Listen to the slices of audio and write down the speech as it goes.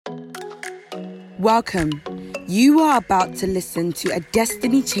Welcome. You are about to listen to a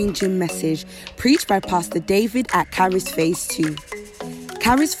destiny-changing message preached by Pastor David at Charis Phase 2.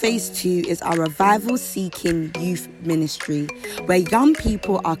 Charis Phase 2 is our revival-seeking youth ministry where young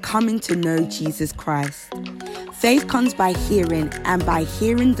people are coming to know Jesus Christ. Faith comes by hearing, and by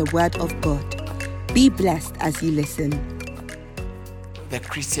hearing the word of God. Be blessed as you listen. The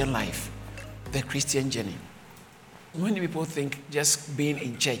Christian life, the Christian journey. Many people think just being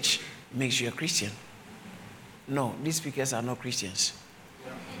in church makes you a Christian. No, these speakers are not Christians.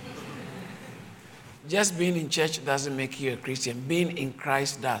 Just being in church doesn't make you a Christian. Being in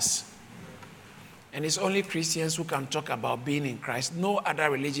Christ does. And it's only Christians who can talk about being in Christ. No other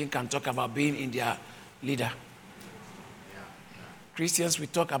religion can talk about being in their leader. Christians, we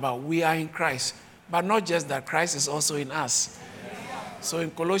talk about we are in Christ. But not just that, Christ is also in us. So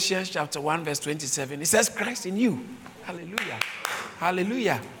in Colossians chapter 1, verse 27, it says Christ in you. Hallelujah.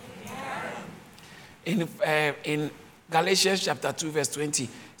 Hallelujah. In Galatians chapter 2, verse 20, it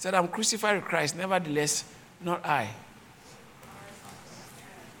said, I'm crucified with Christ, nevertheless, not I.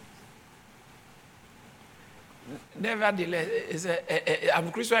 Nevertheless,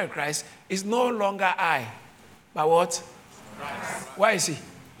 I'm crucified with Christ. It's no longer I, but what? Christ. Why is he?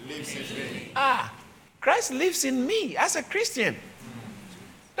 Lives in me. Christ lives in me as a Christian.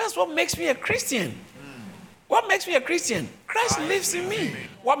 That's what makes me a Christian. What makes me a Christian? Christ lives in me.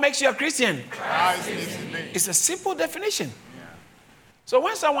 What makes you a Christian? Christ lives in me. It's a simple definition. So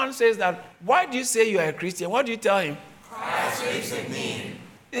when someone says that, why do you say you are a Christian? What do you tell him? Christ lives in me.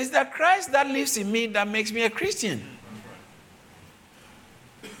 It's the Christ that lives in me that makes me a Christian.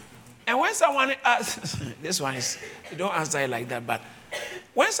 And when someone asks, this one is, you don't answer it like that, but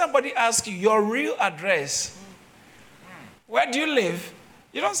when somebody asks you your real address, where do you live?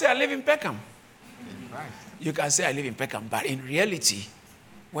 You don't say, I live in Peckham. You can say, I live in Peckham, but in reality,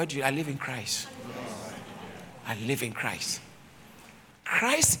 where do you? I live in Christ. I live in Christ.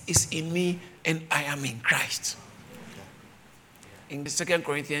 Christ is in me, and I am in Christ. In 2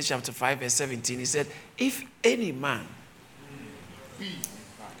 Corinthians chapter 5, verse 17, he said, if any man...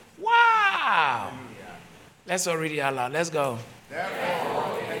 Wow! Let's all read it out loud. Let's go.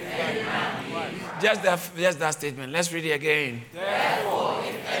 Therefore, if any man be Just that statement. Let's read it again. Therefore,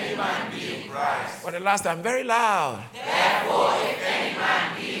 if any man be in Christ. For the last time, very loud. Therefore, if any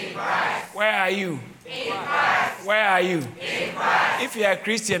man be in Christ. Where are you? In Christ. Where are you? In Christ. If you are a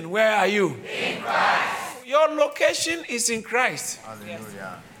Christian, where are you? In Christ. Your location is in Christ.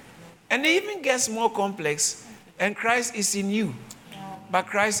 Hallelujah. And it even gets more complex. And Christ is in you. But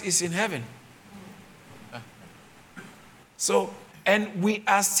Christ is in heaven. So, and we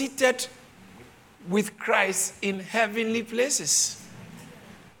are seated with Christ in heavenly places.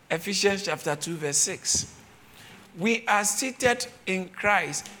 Ephesians chapter 2, verse 6. We are seated in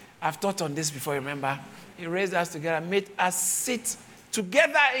Christ. I've taught on this before, remember? He raised us together, made us sit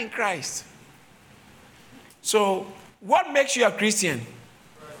together in Christ. So, what makes you a Christian?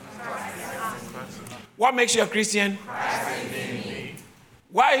 What makes you a Christian?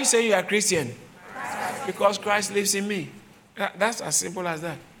 Why are you saying you are a Christian? Because Christ lives in me. That's as simple as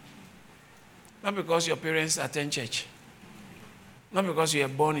that. Not because your parents attend church. Not because you are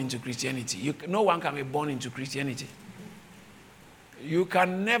born into Christianity. No one can be born into Christianity. You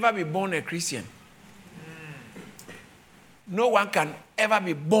can never be born a Christian. No one can ever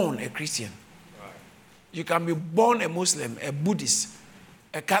be born a Christian. You can be born a Muslim, a Buddhist,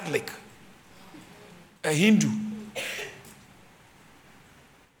 a Catholic, a Hindu,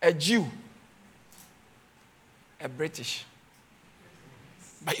 a Jew, a British.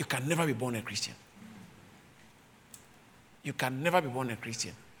 But you can never be born a Christian. You can never be born a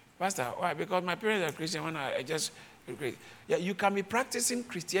Christian. Pastor, why? Because my parents are Christian when I just... Yeah, you can be practicing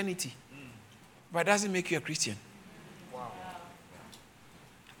Christianity, but it doesn't make you a Christian.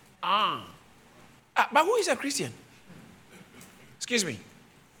 Wow. But who is a Christian? Excuse me.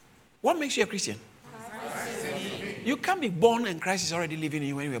 What makes you a Christian? You can't be born and Christ is already living in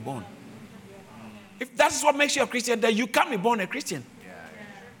you when you were born. If that's what makes you a Christian, then you can't be born a Christian.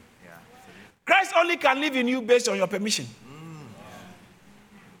 Christ only can live in you based on your permission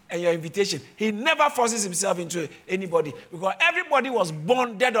and your invitation. He never forces himself into anybody because everybody was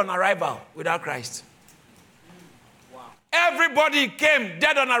born dead on arrival without Christ. Wow. Everybody came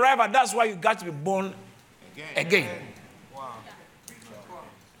dead on arrival. That's why you got to be born again. Wow.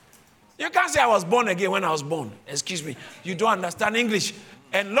 You can't say I was born again when I was born. Excuse me. You don't understand English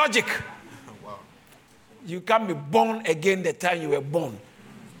and logic. Wow. You can't be born again the time you were born.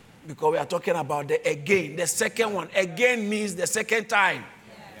 Because we are talking about the again, the second one. Again means the second time.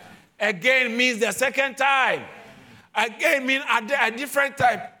 Again means the second time. Again means a different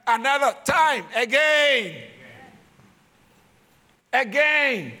time. Another time. Again.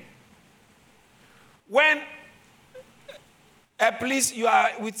 Again. When please, you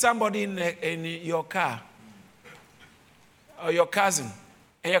are with somebody in your car or your cousin,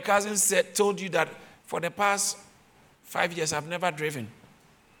 and your cousin told you that for the past 5 years I've never driven.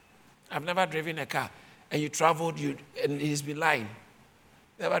 I've never driven a car. And you traveled, and he's been lying.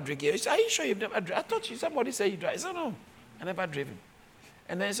 Never driven. Are you sure you've never driven? I thought somebody said you drive. I said, no, I never driven.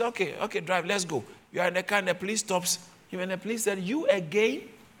 And then he said, okay, drive, let's go. You are in the car and the police stops you, and the police said, you again?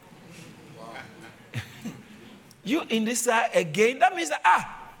 You in this car again? That means that,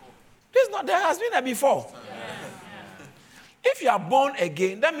 there has been a before. If you are born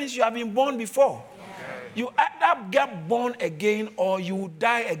again, that means you have been born before. You either get born again or you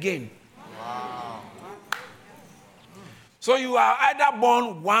die again. Wow. So you are either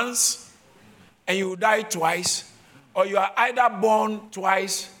born once and you die twice, or you are either born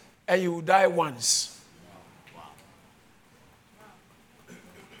twice and you die once.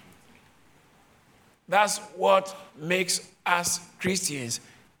 That's what makes us Christians.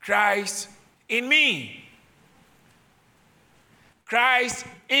 Christ in me. Christ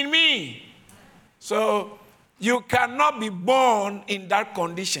in me. So you cannot be born in that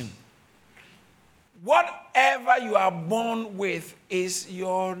condition. Whatever you are born with is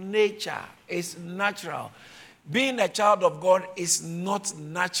your nature. It's natural. Being a child of God is not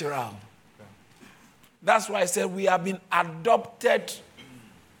natural. That's why I said we have been adopted.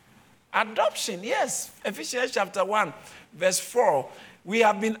 Adoption, yes. Ephesians chapter 1, verse 4. We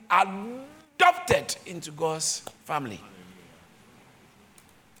have been adopted into God's family.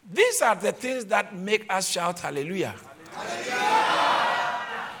 These are the things that make us shout hallelujah. Hallelujah.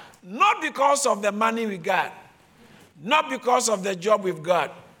 Not because of the money we got. Not because of the job we've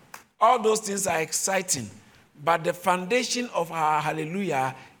got. All those things are exciting. But the foundation of our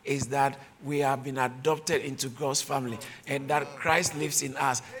hallelujah is that we have been adopted into God's family, and that Christ lives in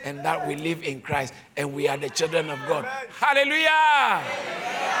us, and that we live in Christ, and we are the children of God. Hallelujah!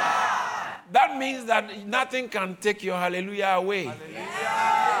 Hallelujah. That means that nothing can take your hallelujah away. Hallelujah.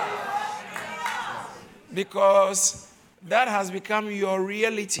 Because that has become your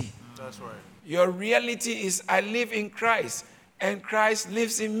reality. That's right. Your reality is I live in Christ, and Christ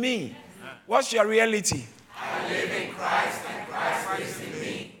lives in me. What's your reality? I live in Christ and Christ lives in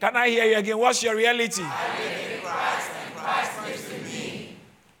me. Can I hear you again? What's your reality? I live in Christ and Christ lives in me.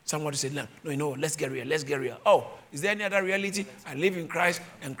 Somebody said, no, let's get real. Oh, is there any other reality? I live in Christ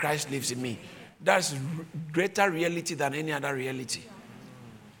and Christ lives in me. That's greater reality than any other reality.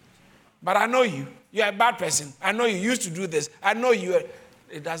 But I know you. You're a bad person. I know you used to do this. I know you.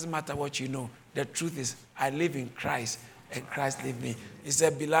 It doesn't matter what you know. The truth is, I live in Christ and Christ lives in me. He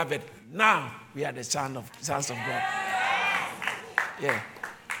said, beloved, now we are the sons of God. Yeah.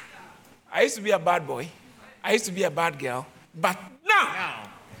 I used to be a bad boy. I used to be a bad girl. But now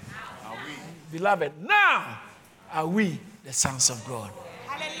are we? Beloved, now are we the sons of God.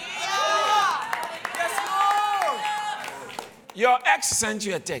 Hallelujah! Yes, Lord! Your ex sent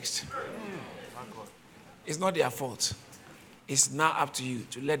you a text. It's not their fault. It's now up to you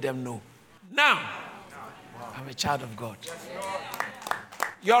to let them know. Now, I'm a child of God.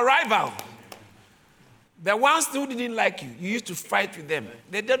 Your rival, the ones who didn't like you, you used to fight with them.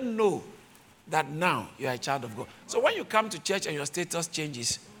 They didn't know that now you are a child of God. So when you come to church and your status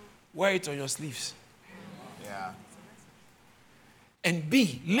changes, wear it on your sleeves. Yeah. And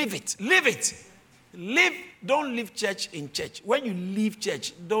live it. Don't leave church in church. When you leave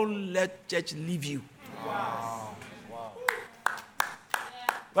church, don't let church leave you. Wow.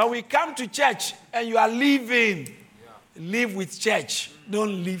 But we come to church and you are leaving. Live with church.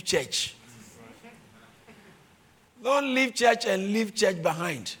 Don't leave church. Don't leave church and leave church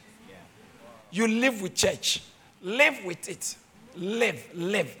behind. You live with church. Live with it. Live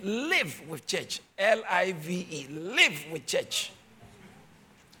with church. Live. Live with church.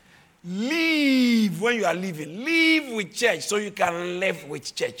 Live when you are living. Live with church so you can live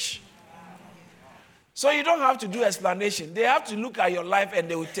with church. So you don't have to do explanation. They have to look at your life and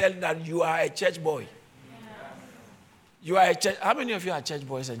they will tell that you are a church boy. You are a church. How many of you are church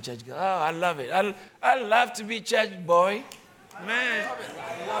boys and church girls? Oh, I love it. I love to be church boy. Man.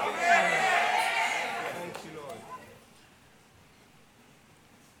 I love it. Thank you, Lord.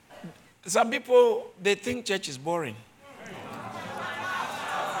 Some people, they think church is boring.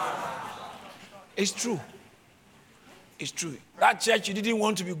 It's true. It's true. That church you didn't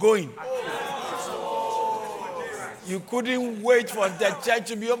want to be going. You couldn't wait for the church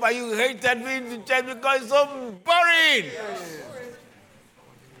to be over. You hated being in the church because it's so boring.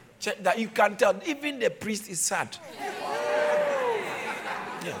 Church that you can tell, even the priest is sad.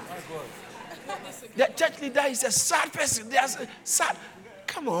 Yeah. The church leader is a sad person. They are sad.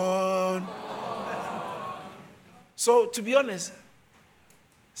 Come on. So, to be honest,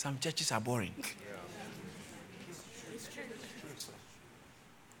 some churches are boring.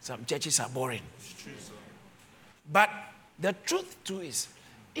 Some churches are boring. But the truth too is,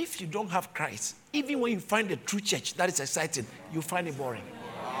 if you don't have Christ, even when you find a true church that is exciting, you find it boring.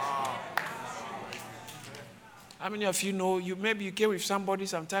 How many of you know, maybe you came with somebody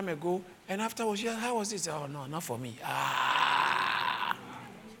some time ago, and afterwards, yeah, how was it? Oh, no, not for me.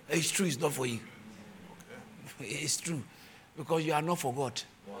 It's true, it's not for you. It's true. Because you are not for God.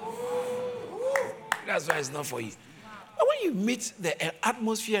 That's why it's not for you. But when you meet the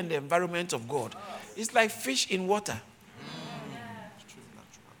atmosphere and the environment of God, it's like fish in water.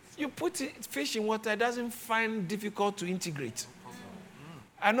 You put fish in water, it doesn't find difficult to integrate.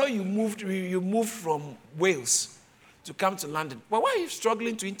 I know you moved from Wales to come to London. But why are you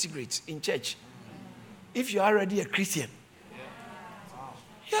struggling to integrate in church? If you're already a Christian.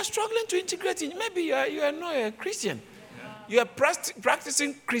 You're struggling to integrate in. Maybe you are not a Christian. You are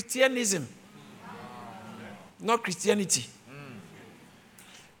practicing Christianism, not Christianity.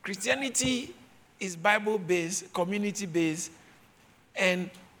 Christianity is Bible-based, community-based, and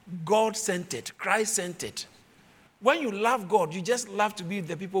God-centered, Christ-centered. When you love God, you just love to be with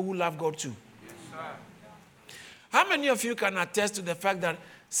the people who love God too. Yes, how many of you can attest to the fact that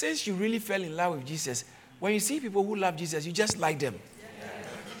since you really fell in love with Jesus, when you see people who love Jesus, you just like them?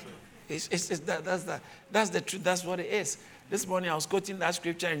 Yes. That's the truth. That's what it is. This morning I was quoting that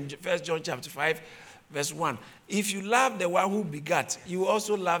scripture in 1 John chapter 5, verse 1. If you love the one who begat, you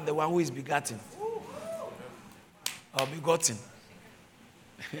also love the one who is begotten. Or begotten.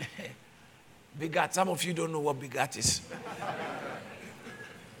 Begat. Some of you don't know what begat is.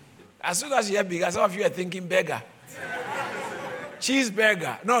 As soon as you hear begat, some of you are thinking beggar.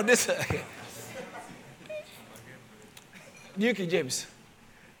 Cheeseburger. No, this. New King James.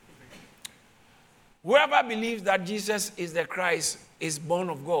 Whoever believes that Jesus is the Christ is born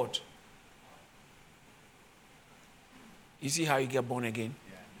of God. You see how you get born again?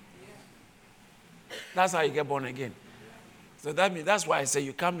 That's how you get born again. So that's why I say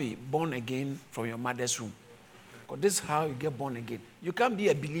you can't be born again from your mother's womb. Because this is how you get born again. You can't be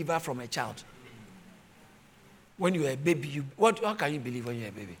a believer from a child. When you're a baby, how can you believe when you're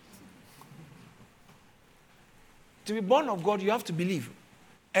a baby? To be born of God, you have to believe.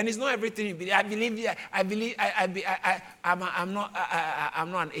 And it's not everything you believe. I'm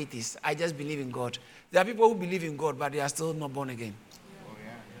not an atheist. I just believe in God. There are people who believe in God, but they are still not born again. Oh,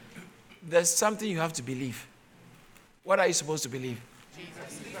 yeah. There's something you have to believe. What are you supposed to believe?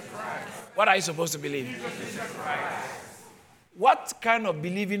 Jesus is the Christ. What are you supposed to believe? Jesus is the Christ. What kind of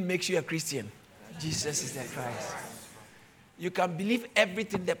believing makes you a Christian? Jesus is the Christ. You can believe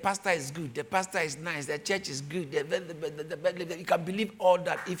everything. The pastor is good. The pastor is nice. The church is good. You can believe all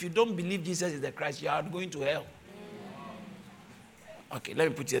that. If you don't believe Jesus is the Christ, you are going to hell. Okay, let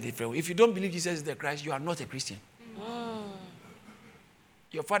me put it a different way. If you don't believe Jesus is the Christ, you are not a Christian.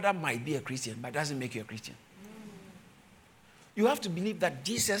 Your father might be a Christian, but it doesn't make you a Christian. You have to believe that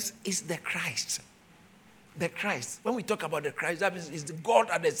Jesus is the Christ. The Christ. When we talk about the Christ, that means it's God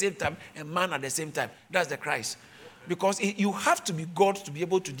at the same time and man at the same time. That's the Christ. Because you have to be God to be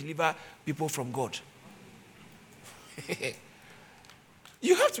able to deliver people from God.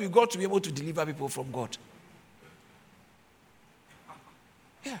 You have to be God to be able to deliver people from God.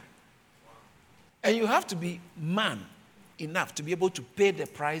 Yeah. And you have to be man enough to be able to pay the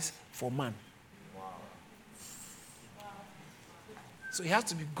price for man. So he has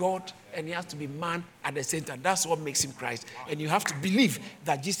to be God and he has to be man at the same time. That's what makes him Christ. And you have to believe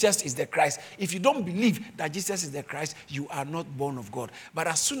that Jesus is the Christ. If you don't believe that Jesus is the Christ, you are not born of God. But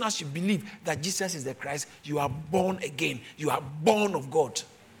as soon as you believe that Jesus is the Christ, you are born again. You are born of God.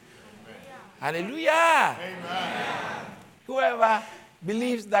 Amen. Hallelujah. Amen. Whoever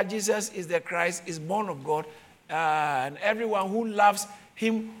believes that Jesus is the Christ is born of God. And everyone who loves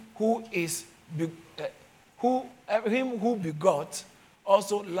him who begot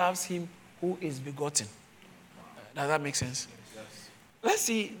also loves him who is begotten. Does that make sense? Yes. Let's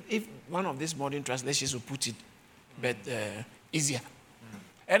see if one of these modern translations will put it but easier.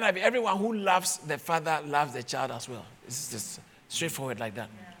 And everyone who loves the Father loves the child as well. It's just straightforward like that.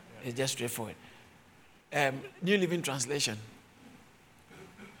 Yeah. It's just straightforward. New Living Translation.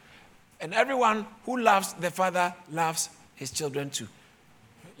 And everyone who loves the Father loves his children too.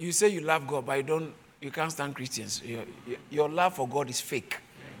 You say you love God, but you can't stand Christians. Your love for God is fake.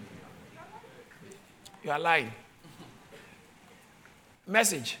 You are lying.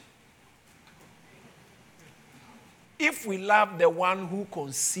 Message. if we love the one who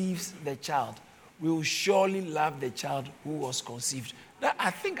conceives the child, we will surely love the child who was conceived.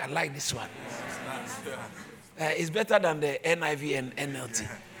 I think I like this one. It's better than the NIV and NLT.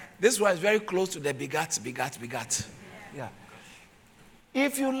 This one is very close to the begat. Yeah.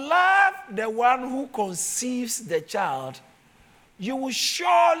 If you love the one who conceives the child, you will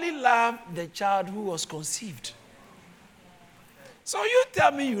surely love the child who was conceived. So you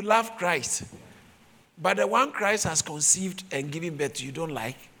tell me you love Christ, but the one Christ has conceived and given birth to you don't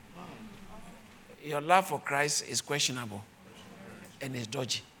like, your love for Christ is questionable and it's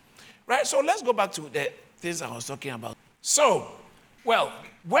dodgy. Right? So let's go back to the things I was talking about. So, well,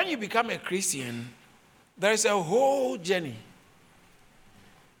 when you become a Christian, there is a whole journey.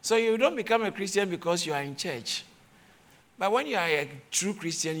 So you don't become a Christian because you are in church. But when you are a true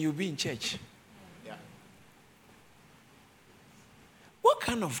Christian, you'll be in church. Yeah. What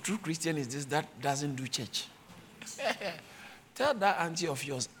kind of true Christian is this that doesn't do church? Tell that auntie of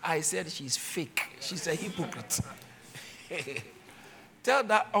yours, I said she's fake. She's a hypocrite. Tell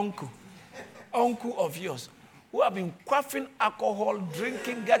that uncle of yours, who have been quaffing alcohol,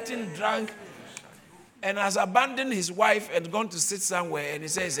 drinking, getting drunk, and has abandoned his wife and gone to sit somewhere, and he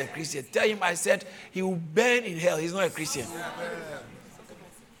says he's a Christian. Tell him I said he will burn in hell. He's not a Christian.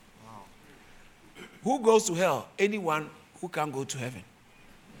 Who goes to hell? Anyone who can't go to heaven.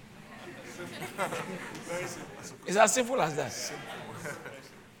 It's as simple as that.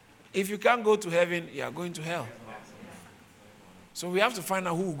 If you can't go to heaven, you are going to hell. So we have to find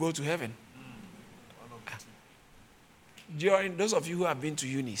out who will go to heaven. During those of you who have been to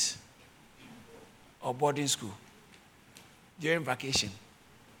unis or boarding school, during vacation,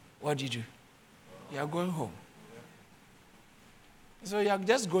 what do? You are going home. So you are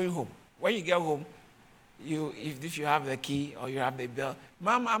just going home. When you get home, if you have the key or you have the bell,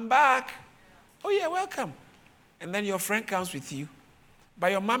 Mom, I'm back. Oh yeah, welcome. And then your friend comes with you,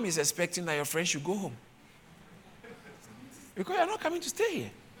 but your mom is expecting that your friend should go home. Because you're not coming to stay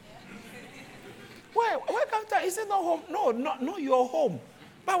here. Why can't I? Is it not home? No, you're home.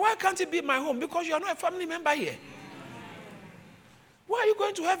 But why can't it be my home? Because you're not a family member here. Why are you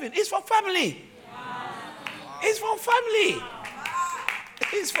going to heaven? It's for family. It's for family.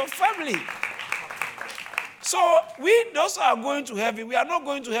 It's for family. So those who are going to heaven, we are not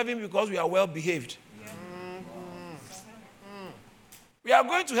going to heaven because we are well behaved. We are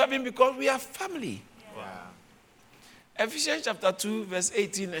going to heaven because we are family. Wow. Ephesians chapter 2, verse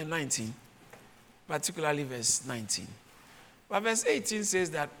 18 and 19. Particularly verse 19. But verse 18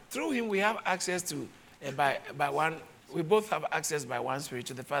 says that through him we have access to, by one, we both have access by one Spirit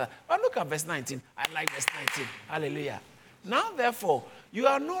to the Father. But look at verse 19. I like verse 19. Hallelujah. Now therefore, you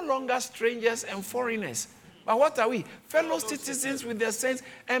are no longer strangers and foreigners. But what are we? Fellow citizens with the saints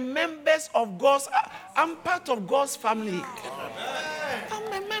and members of God's. I'm part of God's family. I'm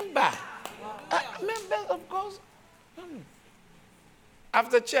a member. Members of God's family.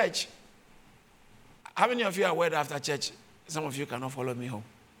 After church, how many of you are aware that after church, some of you cannot follow me home?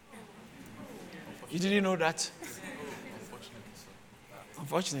 You didn't know that?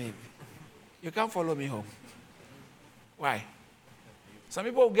 Unfortunately, you can't follow me home. Why? Some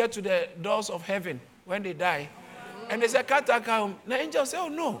people will get to the doors of heaven when they die, and they say, can't I come home? The angels say, oh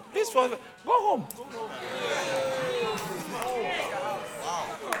no, please go home.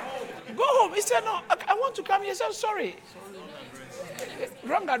 Go home. He said, no, I want to come here. He said, sorry.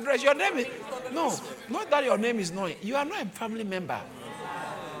 Wrong address. Your name is... No, not that your name is known. You are not a family member.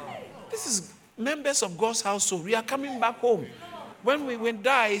 This is members of God's household. We are coming back home. When we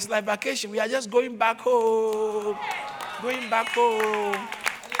die, it's like vacation. We are just going back home. Going back home.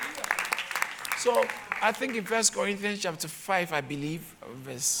 So, I think in 1 Corinthians chapter 5, I believe,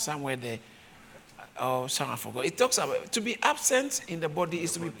 verse somewhere there, or some I forgot. It talks about to be absent in the body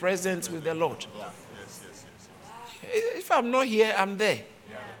is to be present with the Lord. If I'm not here, I'm there.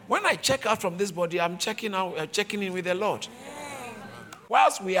 When I check out from this body, I'm checking in with the Lord.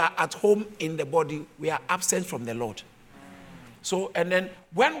 Whilst we are at home in the body, we are absent from the Lord. So, and then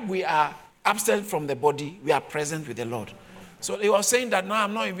when we are absent from the body, we are present with the Lord. So he was saying that, no,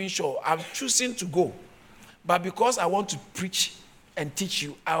 I'm not even sure. I'm choosing to go. But because I want to preach and teach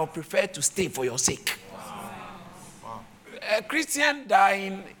you, I will prefer to stay for your sake. Wow. A Christian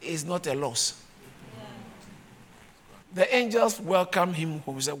dying is not a loss. The angels welcome him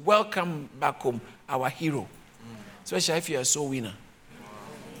home. He said, welcome back home, our hero. Especially if you're a soul winner.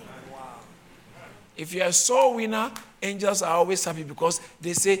 If you're a soul winner, angels are always happy because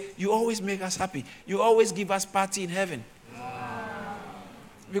they say, you always make us happy. You always give us party in heaven.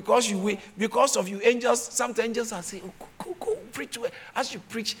 Because of you, angels, some angels are saying, oh, go. preach, as you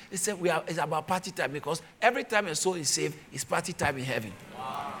preach, they say it's about party time, because every time a soul is saved, it's party time in heaven.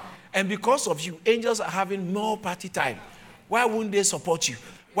 Wow. And because of you, angels are having more party time. Why wouldn't they support you?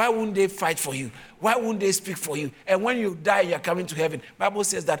 Why wouldn't they fight for you? Why wouldn't they speak for you? And when you die, you're coming to heaven. Bible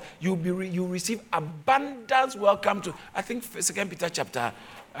says that you receive abundance welcome to, I think 2 Peter chapter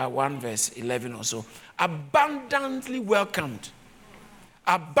 1 verse 11 or so. Abundantly welcomed.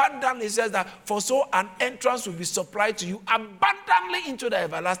 Abundantly says that for so an entrance will be supplied to you abundantly into the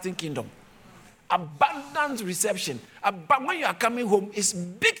everlasting kingdom. Abundant reception. When you are coming home, it's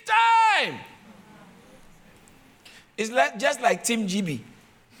big time. It's just like Team GB.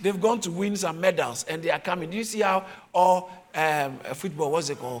 They've gone to win some medals and they are coming. Do you see how all football, what's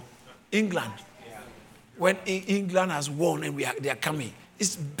it called? England. When England has won and they are coming.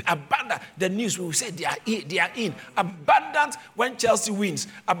 It's abundant. The news will say they are in. Abundant when Chelsea wins.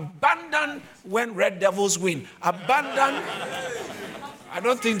 Abundant when Red Devils win. Abundant. I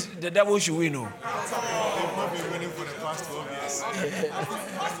don't think the Devils should win. No. They've not been winning for the past 12 years.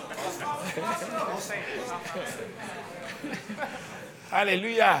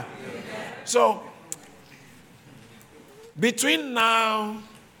 Hallelujah. So, between now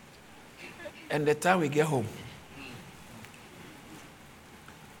and the time we get home,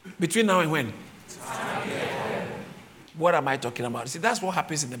 between now and when? What am I talking about? See, that's what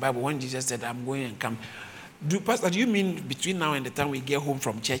happens in the Bible when Jesus said, I'm going and come. Pastor, do you mean between now and the time we get home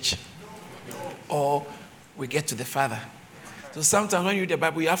from church? Or we get to the Father? So sometimes when you read the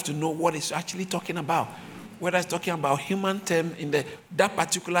Bible, you have to know what it's actually talking about. Whether it's talking about human term in that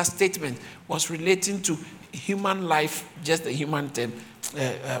particular statement was relating to human life, just the human term,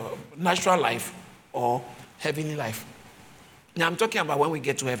 natural life or heavenly life. Now I'm talking about when we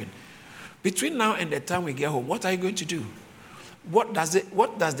get to heaven. Between now and the time we get home, what are you going to do? What does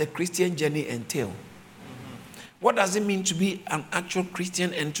the Christian journey entail? What does it mean to be an actual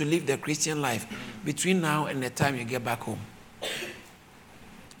Christian and to live the Christian life between now and the time you get back home?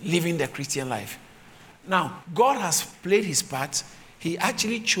 Living the Christian life. Now, God has played his part. He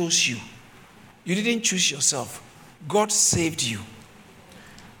actually chose you. You didn't choose yourself. God saved you.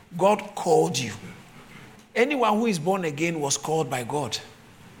 God called you. Anyone who is born again was called by God.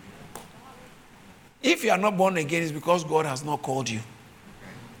 If you are not born again, it's because God has not called you.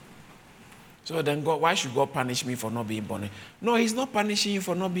 So then God, why should God punish me for not being born again? No, he's not punishing you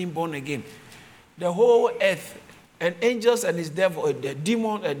for not being born again. The whole earth and angels and his devil, the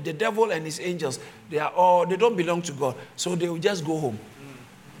demon, the devil and his angels, they don't belong to God. So they will just go home.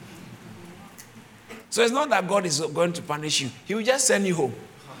 So it's not that God is going to punish you. He will just send you home.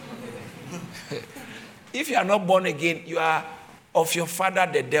 If you are not born again, you are of your father,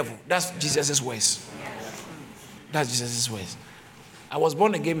 the devil. That's Jesus' ways. That's Jesus' ways. I was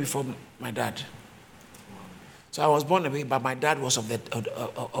born again before my dad. So I was born again, but my dad was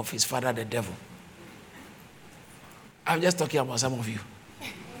of his father, the devil. I'm just talking about some of you.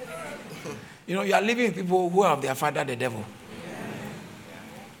 You know, you are living with people who are of their father, the devil.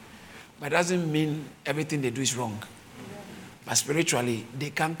 But it doesn't mean everything they do is wrong. But spiritually, they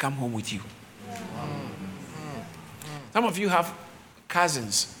can't come home with you. Some of you have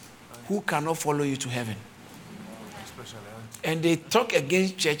cousins who cannot follow you to heaven. And they talk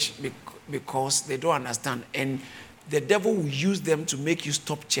against church because they don't understand. And the devil will use them to make you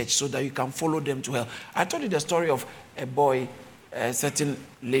stop church so that you can follow them to hell. I told you the story of a boy, a certain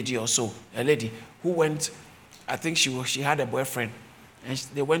lady or so, a lady who went, I think she had a boyfriend, and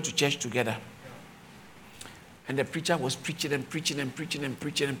they went to church together. And the preacher was preaching and preaching and preaching and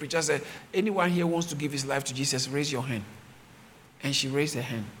preaching. And the preacher said, anyone here wants to give his life to Jesus, raise your hand. And she raised her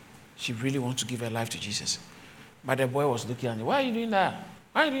hand. She really wants to give her life to Jesus. But the boy was looking at her. Why are you doing that?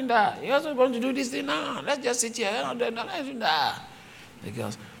 Why are you doing that? You also want to do this thing now. Let's just sit here. Let's do that. The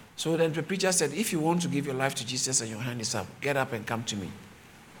girls. So then the preacher said, if you want to give your life to Jesus and your hand is up, get up and come to me.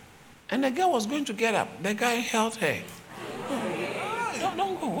 And the girl was going to get up. The guy held her. No,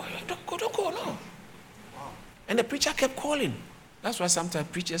 don't go. Don't go, no. And the preacher kept calling. That's why sometimes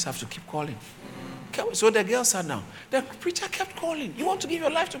preachers have to keep calling. So the girl sat down. The preacher kept calling. You want to give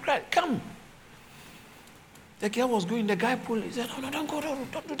your life to Christ? Come. The girl was going. The guy pulled. He said, no, don't go.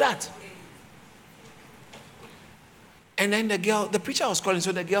 Don't do that. And then the preacher was calling.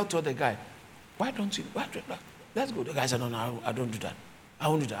 So the girl told the guy, why don't you? Let's go. The guy said, no, I don't do that. I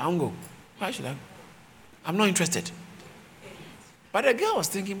won't do that. I won't go. Why should I? I'm not interested. But the girl was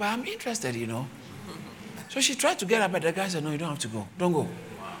thinking, but I'm interested, you know. So she tried to get up, but the guy said, no, you don't have to go. Don't go.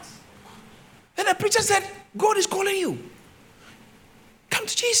 Then the preacher said, God is calling you. Come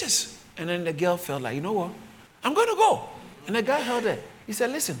to Jesus. And then the girl felt like, you know what? I'm going to go. And the guy held her. He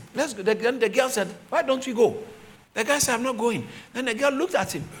said, listen, let's go. Then the girl said, why don't we go? The guy said, I'm not going. Then the girl looked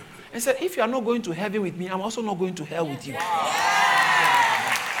at him and said, if you are not going to heaven with me, I'm also not going to hell with you.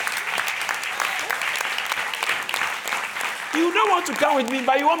 You don't want to come with me,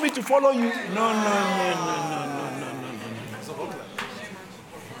 but you want me to follow you. No.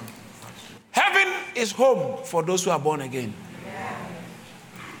 Heaven is home for those who are born again.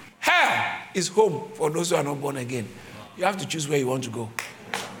 Hell is home for those who are not born again. You have to choose where you want to go.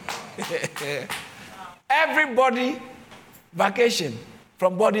 Everybody, vacation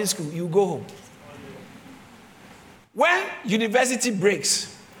from boarding school, you go home. When university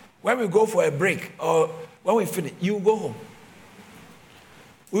breaks, when we go for a break or when we finish, you go home.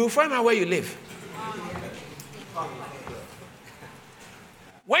 We will find out where you live.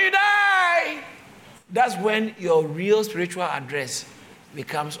 When you die, that's when your real spiritual address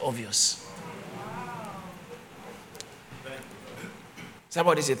becomes obvious.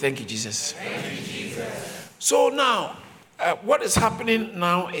 Somebody say, thank you, Jesus. Thank you, Jesus. So now, what is happening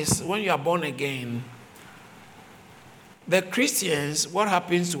now is when you are born again, the Christians, what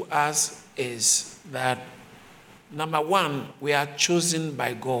happens to us is that, number one, we are chosen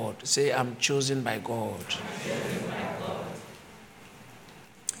by God. Say, I'm chosen by God.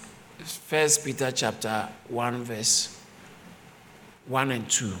 First Peter chapter 1, verse 1 and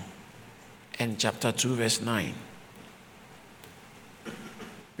 2, and chapter 2, verse 9.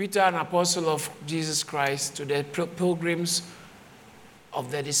 Peter, an apostle of Jesus Christ, to the pilgrims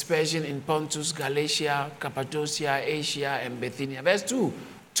of the dispersion in Pontus, Galatia, Cappadocia, Asia, and Bithynia. Verse 2.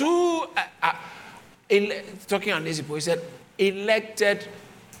 Talking on this, he said, elected,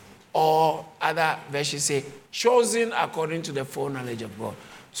 or other versions say, chosen according to the foreknowledge of God.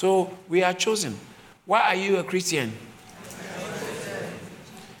 So we are chosen. Why are you a Christian?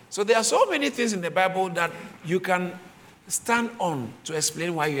 So there are so many things in the Bible that you can stand on to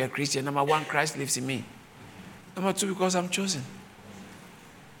explain why you're a Christian. Number one, Christ lives in me. Number two, because I'm chosen.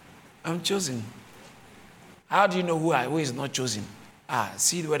 I'm chosen. How do you know who is not chosen?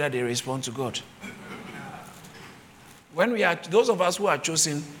 See whether they respond to God. When we are, those of us who are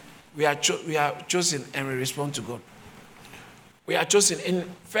chosen, we are chosen and we respond to God. We are chosen in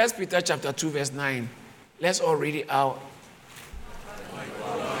 1 Peter chapter 2, verse 9. Let's all read it out.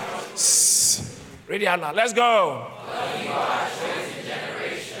 Read it out loud. Let's go. But you are a chosen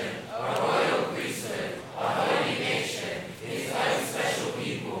generation, a royal priesthood, a holy nation, His own special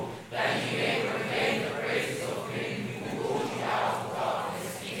people, that you may proclaim the praises of Him who called you out of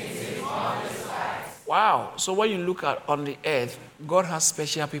darkness into His marvelous light. Wow. So when you look at on the earth, God has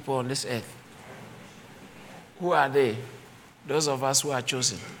special people on this earth. Who are they? Those of us who are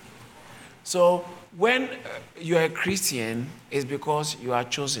chosen. So when you are a Christian, it's because you are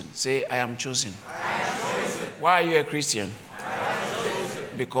chosen. Say, I am chosen. I am chosen. Why are you a Christian? I am chosen.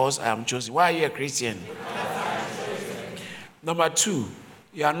 Because I am chosen. Why are you a Christian? Because I am chosen. Number two,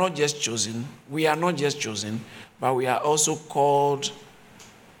 you are not just chosen. We are not just chosen, but we are also called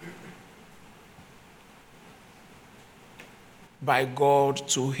by God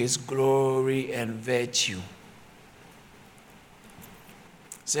to His glory and virtue.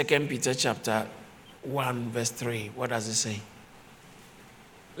 2 Peter chapter 1, verse 3. What does it say?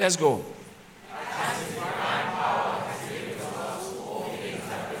 Let's go.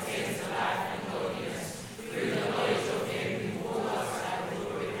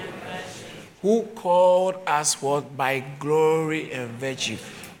 Who called us what? By glory and virtue.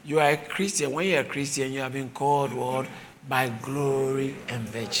 You are a Christian. When you are a Christian, you have been called what? By glory and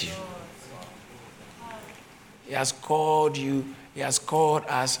virtue. He has called you. He has called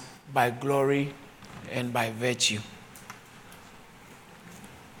us by glory and by virtue.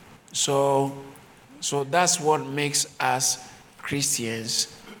 So that's what makes us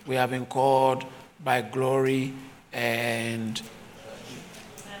Christians. We have been called by glory and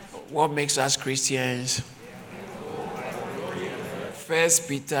what makes us Christians? 1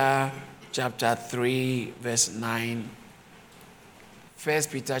 Peter chapter 3, verse 9. 1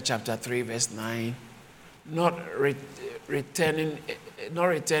 Peter chapter 3, verse 9. Not returning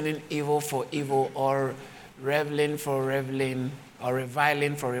evil for evil, or reveling for reveling, or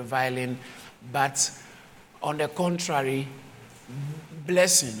reviling for reviling, but on the contrary,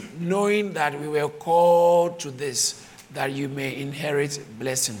 blessing, knowing that we were called to this, that you may inherit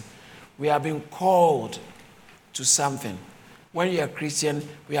blessing. We have been called to something. When you are Christian,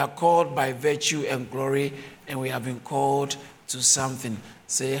 we are called by virtue and glory, and we have been called to something.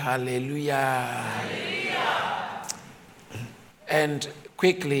 Say hallelujah. Hallelujah. And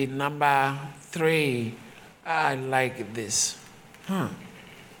quickly, number 3, I like this. I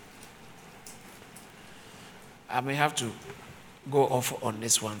may have to go off on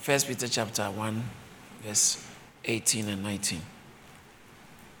this one. 1 Peter chapter 1, verse 18 and 19.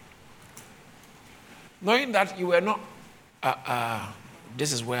 Knowing that you were not,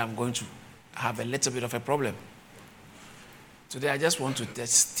 this is where I'm going to have a little bit of a problem. Today I just want to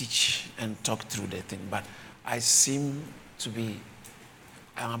just teach and talk through the thing, but I seem to be,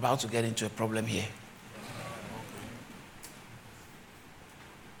 I'm about to get into a problem here.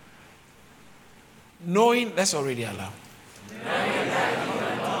 Knowing, that's already allowed.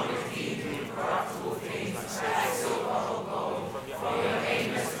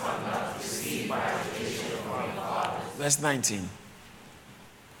 Verse 19.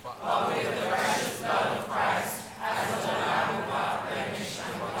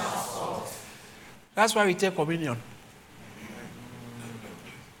 That's why we take communion.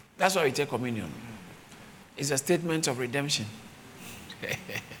 That's why we take communion. It's a statement of redemption.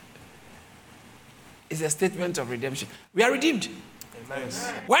 It's a statement of redemption. We are redeemed. Amen.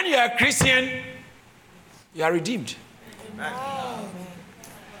 When you are a Christian, you are redeemed. Amen.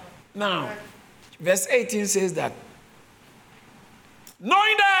 Now, verse 18 says that,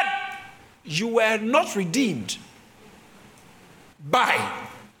 knowing that you were not redeemed by,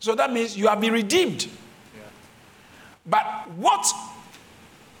 so that means you have been redeemed. Yeah. But what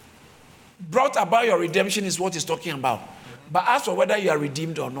brought about your redemption is what he's talking about. But as for whether you are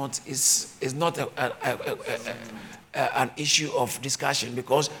redeemed or not is not an issue of discussion,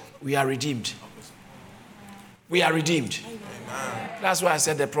 because we are redeemed. We are redeemed. Amen. That's why I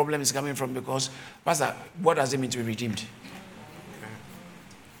said the problem is coming from, because, Pastor, what does it mean to be redeemed?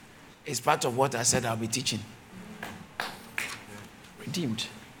 It's part of what I said I'll be teaching. Redeemed.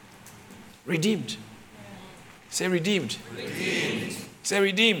 Redeemed. Say redeemed. Redeemed. Say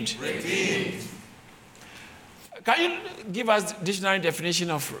redeemed. Redeemed. Can you give us the dictionary definition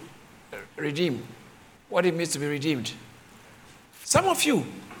of redeem? What it means to be redeemed? Some of you.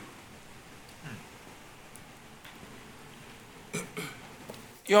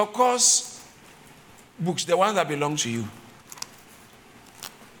 Your course books, the ones that belong to you.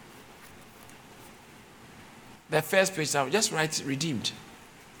 The first page, I'll just write redeemed.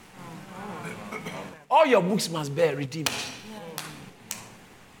 All your books must bear redeemed.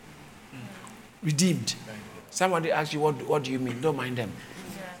 Redeemed. Somebody asks you, what do you mean? Don't mind them.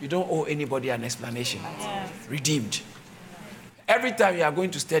 You don't owe anybody an explanation. Redeemed. Every time you are going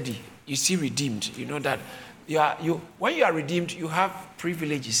to study, you see redeemed. You know that when you are redeemed, you have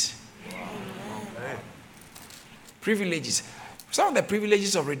privileges. Privileges. Some of the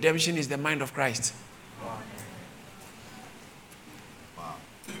privileges of redemption is the mind of Christ.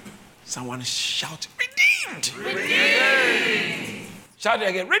 Someone shout, redeemed! Redeemed! Shout it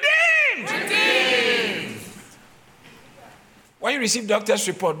again, redeemed! Redeemed! When you receive doctor's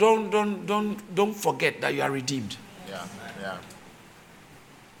report, don't forget that you are redeemed. Yeah.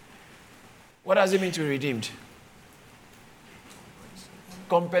 What does it mean to be redeemed?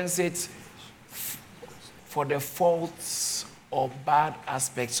 Compensate for the faults or bad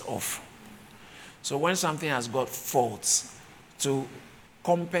aspects of. So when something has got faults, to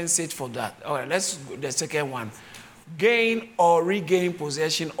compensate for that. All right, let's go the second one. Gain or regain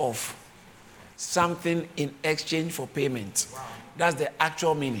possession of something in exchange for payment. Wow. That's the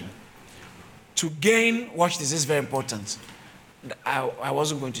actual meaning. To gain, watch this is very important. I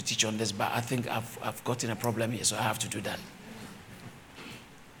wasn't going to teach on this, but I think I've gotten a problem here, so I have to do that.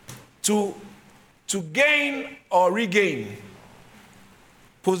 To gain or regain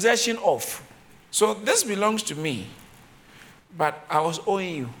possession of. So this belongs to me, but I was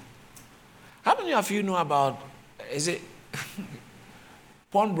owing you. How many of you know about, is it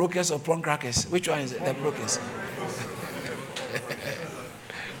pawn brokers or pawn crackers? Which one is it? The brokers.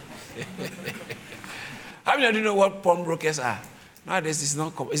 How many of you know what pawn brokers are? Nowadays it's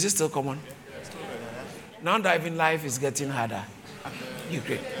not common. Is it still common? Now that even life is getting harder.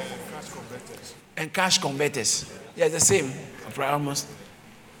 Ukraine. And cash converters. Yeah, the same. Almost.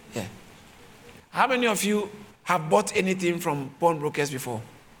 Yeah. How many of you have bought anything from pawn brokers before?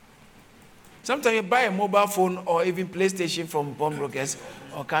 Sometimes you buy a mobile phone or even PlayStation from pawn brokers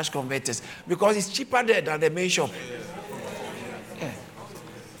or cash converters because it's cheaper there than the main shop.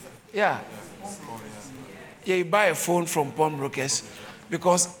 Yeah. Yeah, you buy a phone from pawn brokers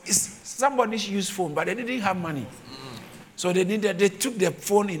because it's somebody's used phone, but they didn't have money. So they took the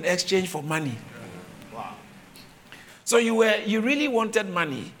phone in exchange for money. Wow. So you really wanted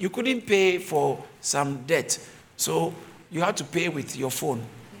money. You couldn't pay for some debt. So you had to pay with your phone.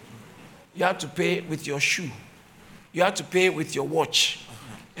 You had to pay with your shoe. You had to pay with your watch.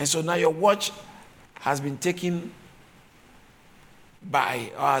 And so now your watch has been taken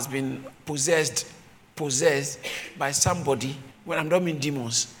by, or has been possessed by somebody. Well, I don't mean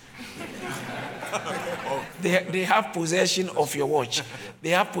demons. They have possession of your watch. They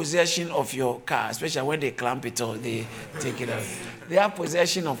have possession of your car, especially when they clamp it or they take it out. They have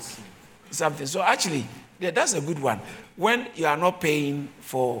possession of something. So actually, yeah, that's a good one. When you are not paying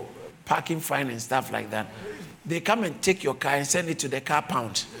for parking fine and stuff like that, they come and take your car and send it to the car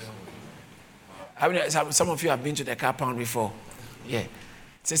pound. I mean, some of you have been to the car pound before. Yeah.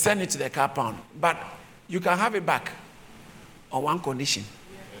 So send it to the car pound. But you can have it back on one condition.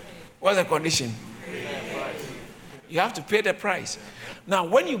 What's the condition? You have to pay the price. Now,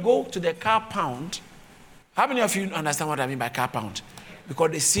 when you go to the car pound, how many of you understand what I mean by car pound?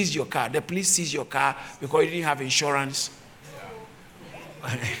 Because they seize your car. The police seize your car because you didn't have insurance.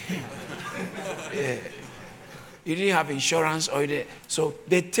 Yeah. You didn't have insurance, so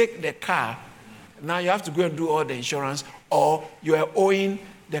they take the car. Now you have to go and do all the insurance, or you are owing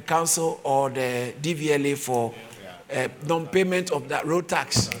the council or the DVLA for non-payment of that road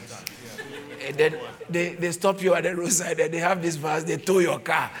tax. And then they stop you at the roadside and they have this bus, they tow your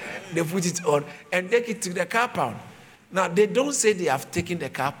car, they put it on and take it to the car pound. Now, they don't say they have taken the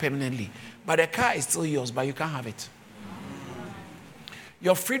car permanently, but the car is still yours, but you can't have it.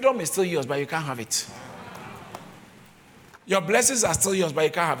 Your freedom is still yours, but you can't have it. Your blessings are still yours, but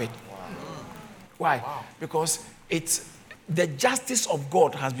you can't have it. Why? Because it's the justice of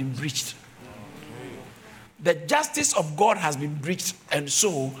God has been breached. The justice of God has been breached, and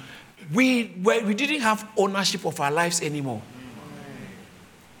so we didn't have ownership of our lives anymore.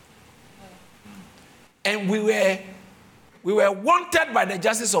 And we were wanted by the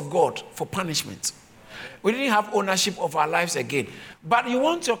justice of God for punishment. We didn't have ownership of our lives again. But you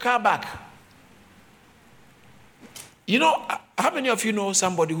want your car back. You know, how many of you know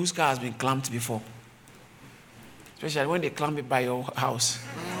somebody whose car has been clamped before? Especially when they clamp it by your house.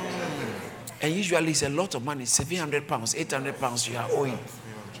 And usually it's a lot of money, 700 pounds, 800 pounds you are owing.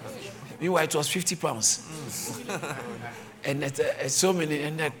 Meanwhile, it was 50 pounds. And so many,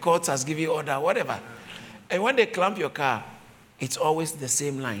 and the court has given you order, whatever. And when they clamp your car, it's always the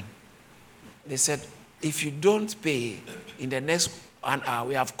same line. They said, if you don't pay in the next 1 hour,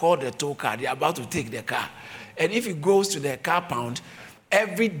 we have called the tow car. They're about to take the car. And if it goes to the car pound,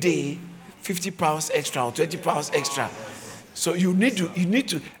 every day, 50 pounds extra or 20 pounds extra. So you need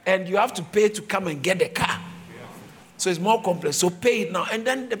to, and you have to pay to come and get the car. So it's more complex. So pay it now. And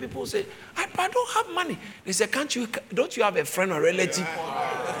then the people say, I don't have money. They say, don't you have a friend or relative?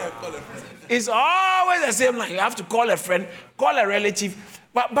 It's always the same line. You have to call a friend, call a relative,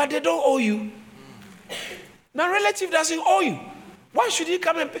 but they don't owe you. Now, relative doesn't owe you. Why should he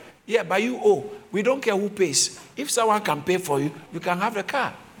come and pay? Yeah, but you owe. We don't care who pays. If someone can pay for you, you can have the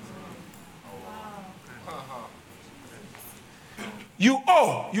car. You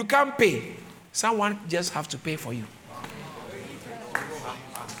owe, you can't pay. Someone just have to pay for you.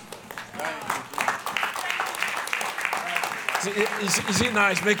 You see now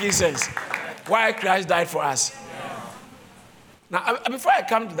it's making sense. Why Christ died for us. Now, before I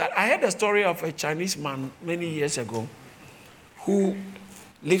come to that, I heard a story of a Chinese man many years ago who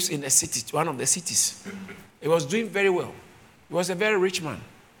lives in a city, one of the cities. He was doing very well. He was a very rich man.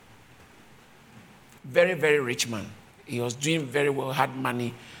 Very, very rich man. He was doing very well, had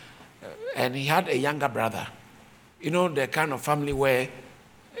money, and he had a younger brother. You know, the kind of family where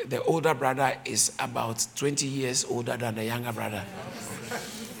the older brother is about 20 years older than the younger brother.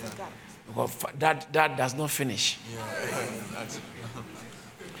 Because that does not finish.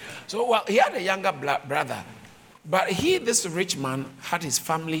 So, well, he had a younger brother, but this rich man, had his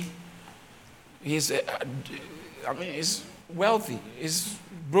family. He's wealthy. He's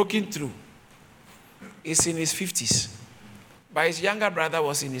broken through. He's in his 50s. But his younger brother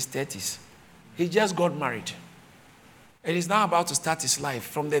was in his 30s. He just got married. And he's now about to start his life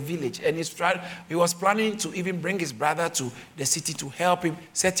from the village. And he was planning to even bring his brother to the city to help him,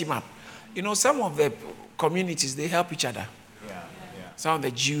 set him up. You know, some of the communities, they help each other. Some of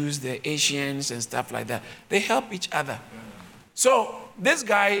the Jews, the Asians and stuff like that, they help each other. So this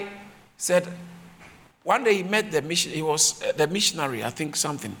guy said, one day he met he was the missionary, I think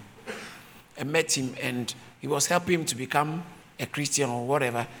something. I met him and he was helping him to become a Christian or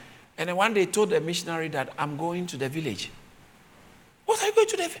whatever. And then one day he told the missionary that I'm going to the village. What are you going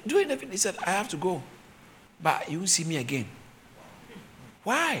to do in the village? He said, I have to go. But you won't see me again.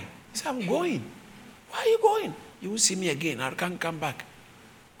 Why? He said, I'm going. Why are you going? You won't see me again. I can't come back.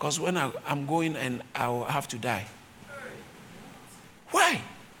 Because when I'm going and I will have to die. Why?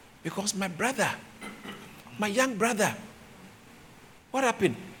 Because my brother, my young brother, what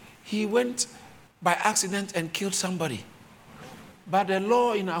happened? He went by accident and killed somebody. But the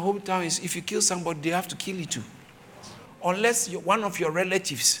law in our hometown is if you kill somebody, they have to kill you too. Unless one of your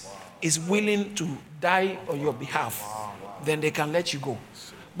relatives is willing to die on your behalf, then they can let you go.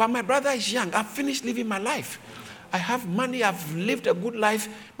 But my brother is young. I've finished living my life. I have money. I've lived a good life.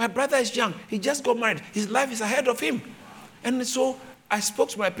 My brother is young. He just got married. His life is ahead of him. And so I spoke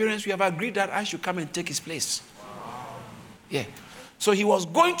to my parents. We have agreed that I should come and take his place. Yeah. So he was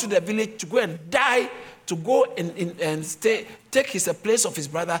going to the village to go and die, to go and stay, take his place of his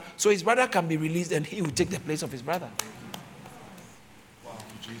brother, so his brother can be released and he will take the place of his brother. Wow.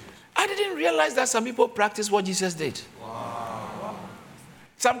 I didn't realize that some people practice what Jesus did. Wow.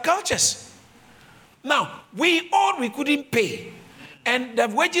 Some cultures. Now, we owed, we couldn't pay. And the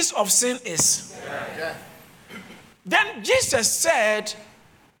wages of sin is. Yeah. Then Jesus said,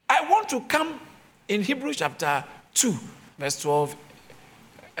 I want to come in Hebrews chapter 2, verse 12,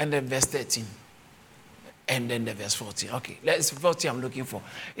 and then verse 13. And then the verse 14. Okay, that's 14 I'm looking for.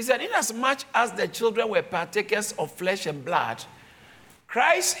 He said, inasmuch as the children were partakers of flesh and blood,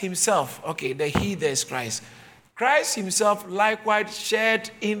 Christ himself, okay, the he there is Christ. Christ himself likewise shared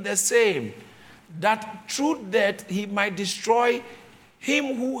in the same, that through death he might destroy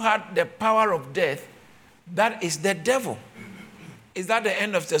him who had the power of death, that is the devil. Is that the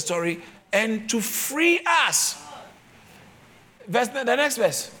end of the story? And to free us. The next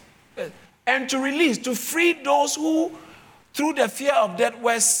verse. And to release, to free those who, through the fear of death,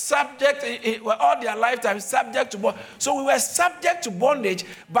 were subject, were all their lifetime subject to bondage. So we were subject to bondage,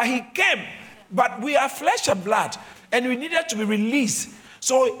 but he came. But we are flesh and blood, and we needed to be released.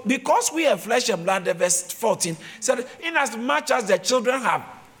 So because we are flesh and blood, the verse 14 said, inasmuch as the children have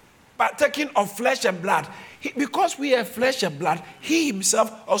partaken of flesh and blood, because we are flesh and blood, he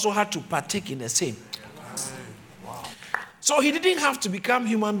himself also had to partake in the same. So he didn't have to become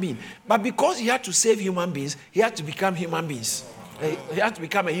human being. But because he had to save human beings, he had to become human beings. He had to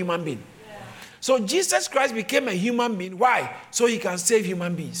become a human being. So Jesus Christ became a human being. Why? So he can save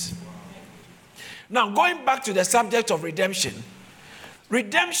human beings. Now, going back to the subject of redemption.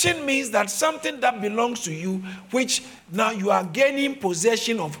 Redemption means that something that belongs to you, which now you are gaining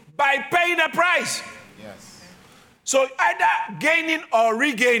possession of by paying a price. Yes. So either gaining or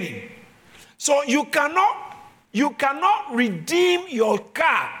regaining. So you cannot redeem your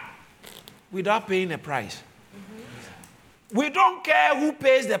car without paying a price. Mm-hmm. We don't care who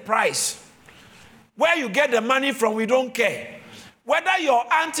pays the price. Where you get the money from, we don't care. Whether your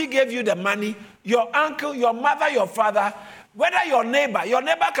auntie gave you the money, your uncle, your mother, your father, whether your neighbor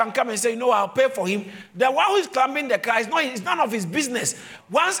can come and say, no, I'll pay for him. The one who is claiming the car, it's none of his business.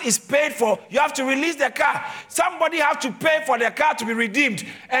 Once it's paid for, you have to release the car. Somebody has to pay for the car to be redeemed.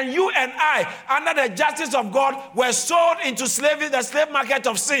 And you and I, under the justice of God, were sold into slavery, the slave market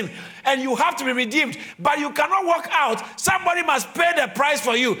of sin. And you have to be redeemed. But you cannot walk out. Somebody must pay the price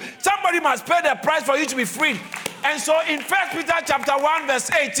for you. Somebody must pay the price for you to be freed. And so in 1 Peter chapter 1, verse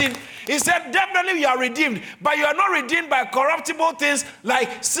 18, he said, definitely you are redeemed, but you are not redeemed by corruptible things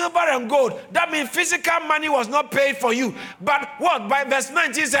like silver and gold. That means physical money was not paid for you. But what? By verse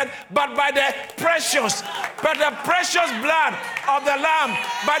 19 said, but by the precious blood of the Lamb,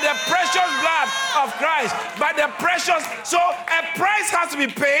 by the precious blood of Christ, by the precious. So a price has to be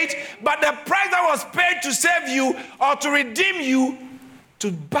paid, but the price that was paid to save you or to redeem you,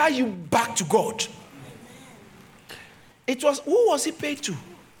 to buy you back to God. It was, who was it paid to?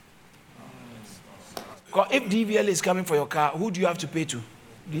 If DVL is coming for your car, who do you have to pay to?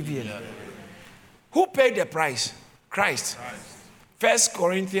 DVL. Who paid the price? Christ. 1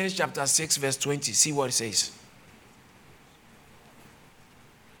 Corinthians chapter 6, verse 20. See what it says.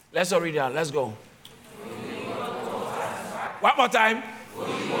 Let's all read it out. Let's go. One more time.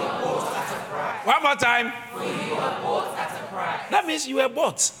 One more time. That means you were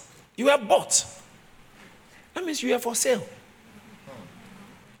bought. You were bought. That means you were for sale.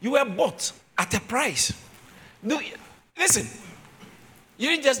 You were bought at a price. No, listen. You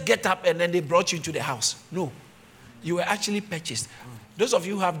didn't just get up and then they brought you into the house. No. You were actually purchased. Those of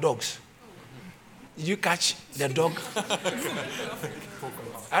you who have dogs, did you catch the dog? I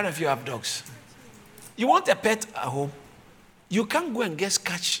don't know if you have dogs. You want a pet at home? You can't go and just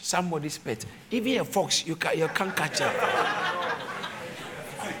catch somebody's pet. Even a fox, you can't catch it.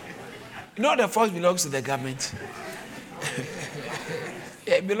 You know the fox belongs to the government.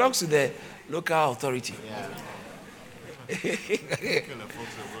 Yeah, it belongs to the local authority. Yeah.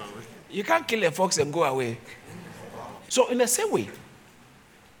 You can't kill a fox and go away. So in the same way,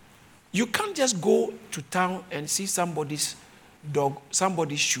 you can't just go to town and see somebody's dog,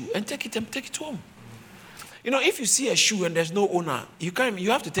 somebody's shoe, and take it home. You know, if you see a shoe and there's no owner, you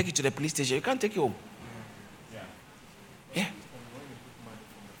have to take it to the police station. You can't take it home. Yeah.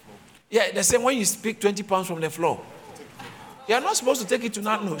 Yeah, the same when you pick 20 pounds from the floor. You are not supposed to take it to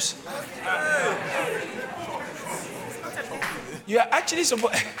that nose. You are actually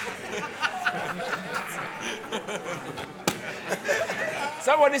supposed.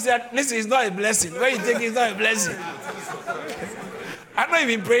 Somebody said, "Listen, it's not a blessing. When you take it, it's not a blessing." I'm not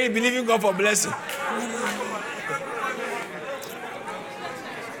even praying, believing God for blessing.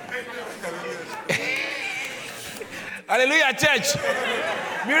 Hallelujah, church.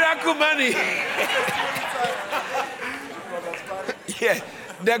 Miracle money. Yeah,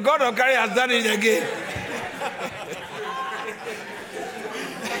 the God of Carry has done it again.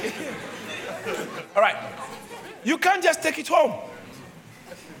 All right. You can't just take it home.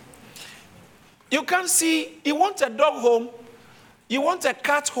 You can't see, you want a dog home, you want a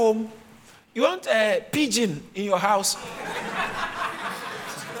cat home, you want a pigeon in your house,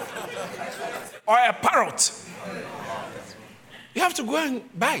 or a parrot. You have to go and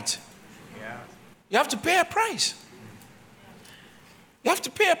buy it. You have to pay a price. You have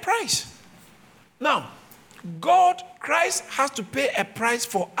to pay a price. Now, Christ has to pay a price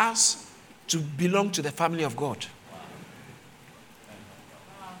for us to belong to the family of God.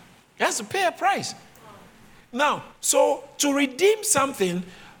 He has to pay a price. Now, so to redeem something,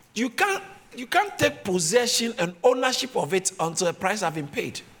 you can't take possession and ownership of it until a price has been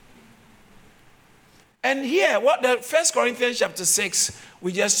paid. And here, what the 1 Corinthians chapter 6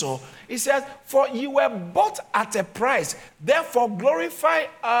 we just saw, it says, "For you were bought at a price, therefore glorify."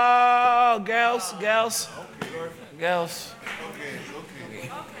 Girls.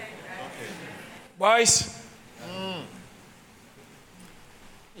 Boys.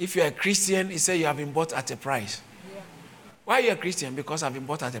 If you're a Christian, he said you have been bought at a price. Why are you a Christian? Because I've been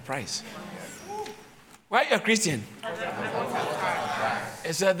bought at a price. Why are you a Christian?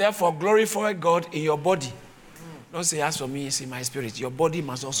 He said, "Therefore glorify God in your body." Don't say, "As for me, it's in my spirit." Your body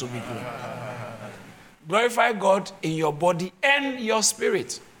must also be good. Glorify God in your body and your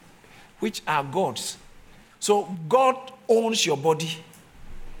spirit, which are God's. So God owns your body.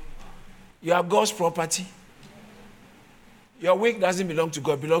 You are God's property. Your wig doesn't belong to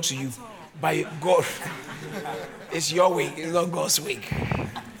God, it belongs to you. By God. It's your wig, it's not God's wig.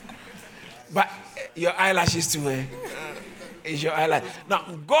 But your eyelashes too, it's your eyelash. Now,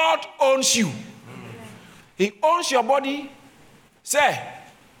 God owns you. He owns your body. Say,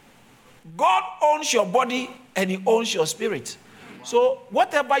 God owns your body and He owns your spirit. So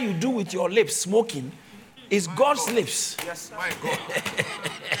whatever you do with your lips, smoking, is God's lips. Yes, my God.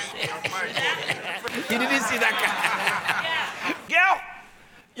 You didn't see that guy. Girl,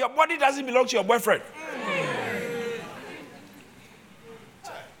 your body doesn't belong to your boyfriend.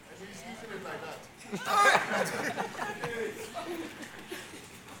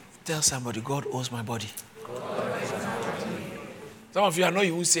 Tell somebody, God owns my body. Some of you, I know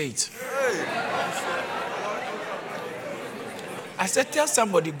you won't say it. I said, tell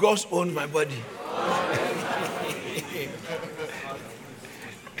somebody, God owns my body.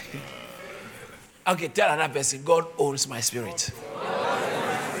 Okay, tell another person, God owns my spirit.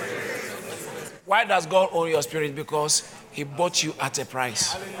 Why does God own your spirit? Because He bought you at a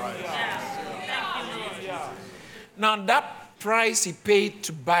price. Now, that price He paid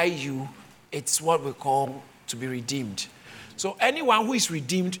to buy you, it's what we call to be redeemed. So anyone who is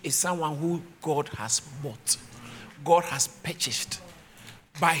redeemed is someone who God has bought. God has purchased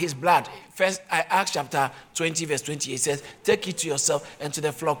by His blood. First, Acts chapter 20, verse 28 says, "Take it to yourself and to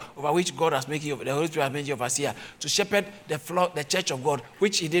the flock over which God has made you, the Holy Spirit has made you overseer, to shepherd the flock, the church of God,"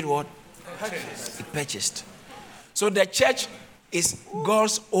 which He did what? He purchased. So the church is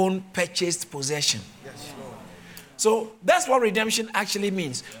God's own purchased possession. So that's what redemption actually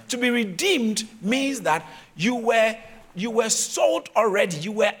means. To be redeemed means that you were sold already.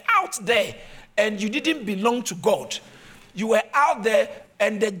 You were out there and you didn't belong to God. You were out there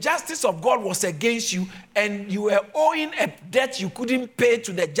and the justice of God was against you, and you were owing a debt you couldn't pay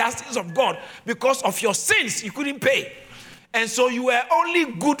to the justice of God because of your sins you couldn't pay. And so you were only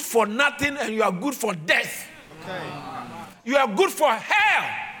good for nothing, and you are good for death. Okay. You are good for hell.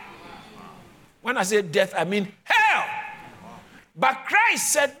 When I say death, I mean hell. But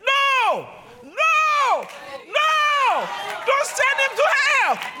Christ said, no, don't send him to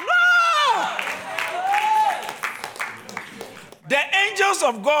hell. No. The angels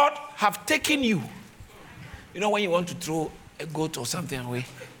of God have taken you. You know when you want to throw a goat or something away?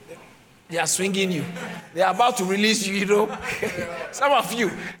 They are swinging you. They are about to release you, you know. Some of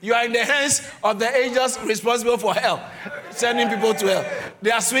you, you are in the hands of the angels responsible for hell, sending people to hell.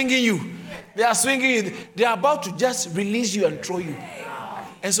 They are swinging you. They are swinging you. They are about to just release you and throw you.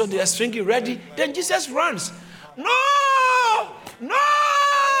 And so they are swinging ready. Then Jesus runs. No!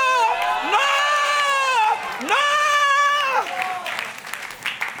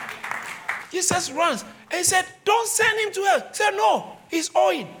 Jesus runs and he said, don't send him to hell. He said, no, he's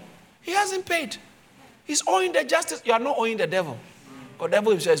owing. He hasn't paid. He's owing the justice. You are not owing the devil. Because the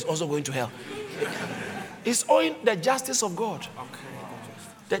devil himself is also going to hell. He's owing the justice of God.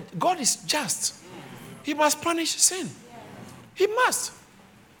 That God is just. He must punish sin. He must.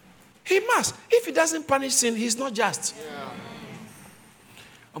 He must. If he doesn't punish sin, he's not just.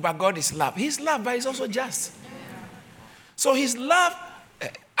 But God is love. He's love, but he's also just. So his love,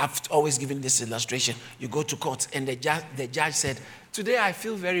 I've always given this illustration. You go to court and the judge said, today I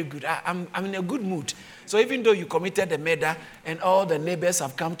feel very good. I'm in a good mood. So even though you committed a murder and all the neighbors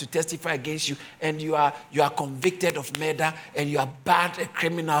have come to testify against you and you are convicted of murder and you are bad, a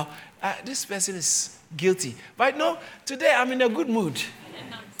criminal, this person is guilty. But no, today I'm in a good mood.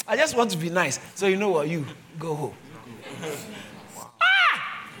 I just want to be nice. So you know what? You go home.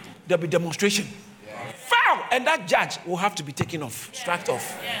 There'll be demonstration. Foul! And that judge will have to be taken off, struck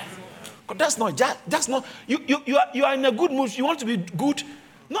off. Because that's not, you are in a good mood. You want to be good,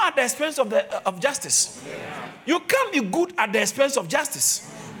 not at the expense of justice. You can't be good at the expense of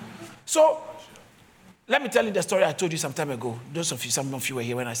justice. So, let me tell you the story I told you some time ago. Some of you were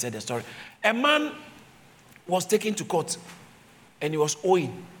here when I said the story. A man was taken to court and he was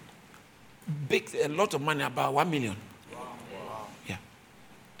owing a lot of money, about 1 million. Yeah.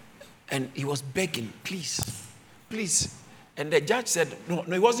 And he was begging, please. And the judge said, no,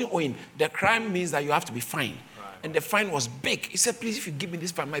 he wasn't owing. The crime means that you have to be fined. And the fine was big. He said, please, if you give me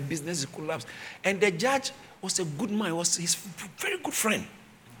this fine, my business is collapsed. And the judge was a good man, was his very good friend.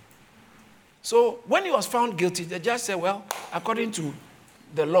 So when he was found guilty, the judge said, well, according to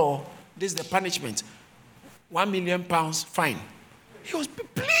the law, this is the punishment. 1 million pounds fine. He was,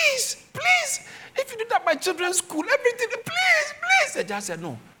 please, if you do that, my children's school, everything, please. The judge said,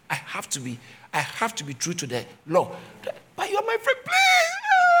 no, I have to be true to the law. But you are my friend,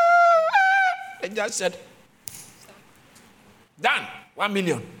 please. The judge said, done, 1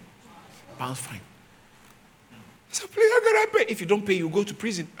 million pounds fine. He said, please, how can I pay? If you don't pay, you go to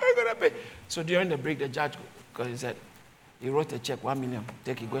prison. How can I pay? So during the break, the judge, because he said, he wrote a check, 1 million,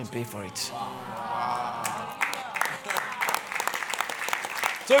 take it, go and pay for it.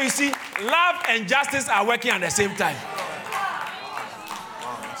 So you see, love and justice are working at the same time.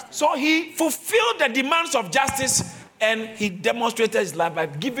 So he fulfilled the demands of justice and he demonstrated his love by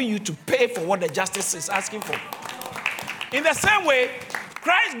giving you to pay for what the justice is asking for. In the same way,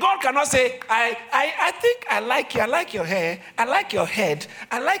 Christ, God cannot say, I think I like you, I like your hair, I like your head,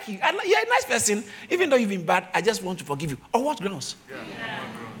 I like you, you're a nice person, even though you've been bad, I just want to forgive you. On what grounds?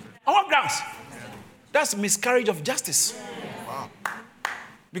 On what grounds? That's miscarriage of justice.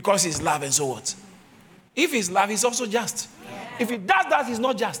 Because he's love and so what? If he's love, he's also just. If he does that, he's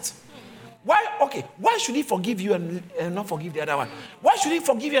not just. Why should he forgive you and not forgive the other one? Why should he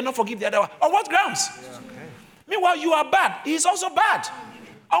forgive you and not forgive the other one? On what grounds? Meanwhile, you are bad. He's also bad.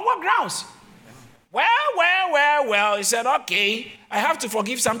 On what grounds? Well, he said, okay, I have to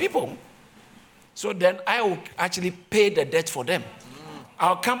forgive some people. So then I will actually pay the debt for them.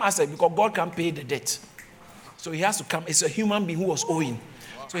 I'll come because God can pay the debt. So he has to come. It's a human being who was owing.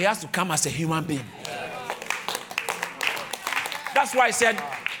 So he has to come as a human being. That's why I said,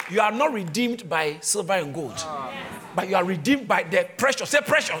 you are not redeemed by silver and gold. But you are redeemed by the precious. Say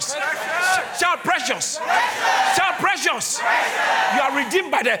precious. Shout precious. Shout precious. You are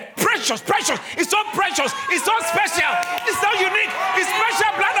redeemed by the precious. It's so precious. It's so special. It's so unique. It's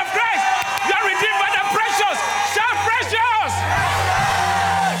special blood of Christ. You are redeemed by the precious. Shout precious.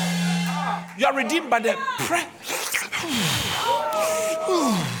 You are redeemed by the precious.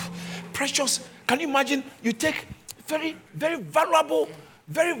 Can you imagine? You take very, very valuable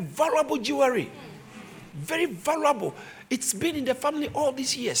jewelry. Very valuable. It's been in the family all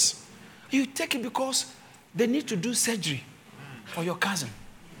these years. You take it because they need to do surgery for your cousin.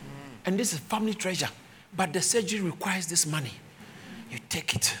 And this is family treasure. But the surgery requires this money. You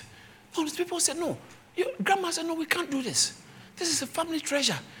take it. No, these people say, no. Grandma said, no, we can't do this. This is a family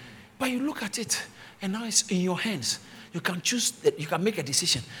treasure. But you look at it, and now it's in your hands. You can choose, you can make a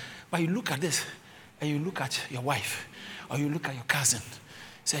decision. But you look at this, and you look at your wife, or you look at your cousin.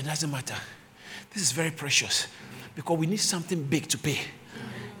 Say, it doesn't matter. This is very precious because we need something big to pay.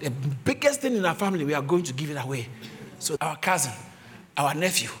 The biggest thing in our family, we are going to give it away. So our cousin, our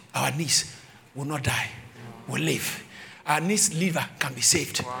nephew, our niece will not die, will live. Our niece's liver can be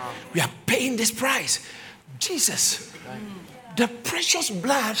saved. Wow. We are paying this price. Jesus, the precious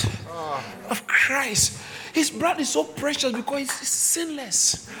blood of Christ. His blood is so precious because it's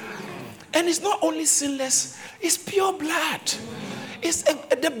sinless. And it's not only sinless, it's pure blood. It's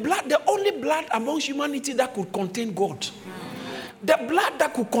the only blood amongst humanity that could contain God. The blood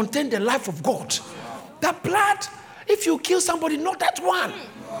that could contain the life of God. The blood, if you kill somebody, not that one.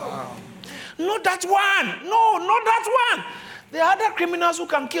 Not that one. No, not that one. There are other criminals who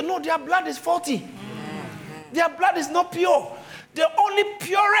can kill. No, their blood is faulty. Their blood is not pure. The only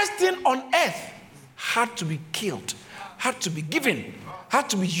purest thing on earth had to be killed, had to be given, had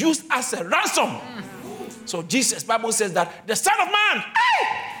to be used as a ransom. So Jesus, Bible says that the Son of Man,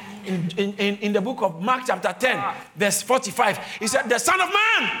 in the book of Mark chapter 10, verse 45, he said, the Son of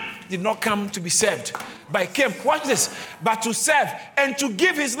Man did not come to be served, but he came, watch this, but to serve and to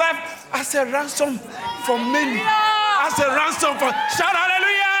give his life as a ransom for many. As a ransom for, shout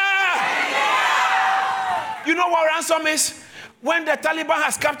hallelujah! You know what ransom is? When the Taliban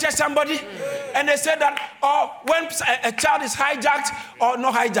has captured somebody and they say that, or when a child is hijacked, or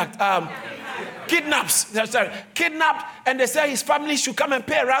not hijacked, kidnapped, and they say his family should come and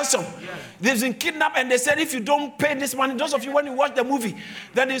pay a ransom. They've been kidnapped, and they said, if you don't pay this money, those of you when you watch the movie,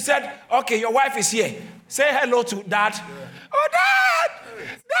 then you said, okay, your wife is here. Say hello to dad. Oh, dad,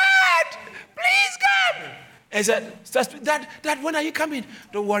 please come. And he said, Dad, when are you coming?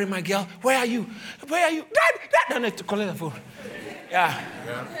 Don't worry, my girl. Where are you? Dad. Don't have to collect the phone. Yeah.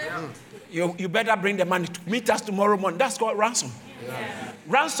 You better bring the money to meet us tomorrow morning. That's called ransom. Yeah.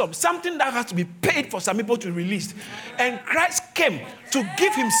 Ransom, something that has to be paid for some people to be released. And Christ came to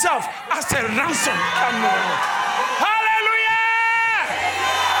give himself as a ransom. Come on. Hallelujah!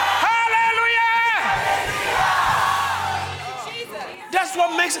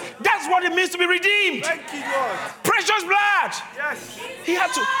 That's what it means to be redeemed. Thank you, Lord. Precious blood. Yes.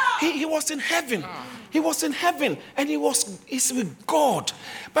 He was in heaven. He was in heaven and he's with God.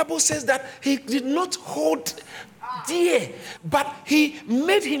 Bible says that he did not hold dear, but he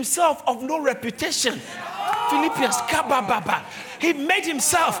made himself of no reputation. Philippians, kabababa. He made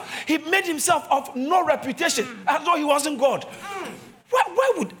himself of no reputation as though he wasn't God.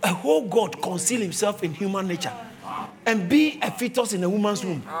 Why would a whole God conceal himself in human nature and be a fetus in a woman's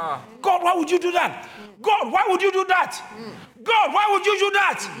womb? God, why would you do that? God, why would you do that? God, why would you do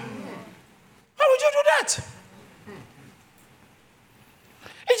that? Why would you do that?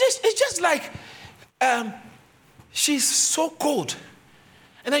 It's just like she's so cold,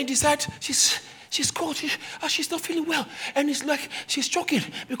 and then you decide she's cold. She's not feeling well, and it's like she's choking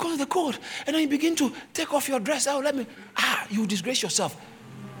because of the cold. And then you begin to take off your dress. You disgrace yourself.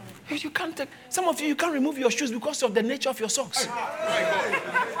 You can't take. Some of you can't remove your shoes because of the nature of your socks.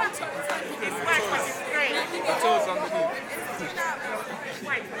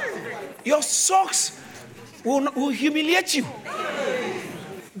 Your socks will humiliate you.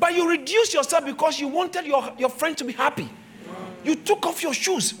 But you reduce yourself because you wanted your friend to be happy. You took off your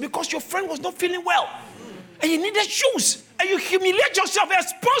shoes because your friend was not feeling well. And you needed shoes. And you humiliate yourself,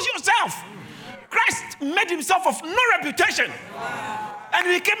 expose yourself. Christ made himself of no reputation. And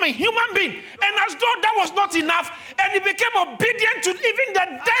he became a human being. And as though that was not enough, and he became obedient to even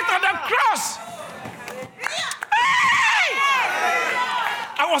the death on the cross. Hey!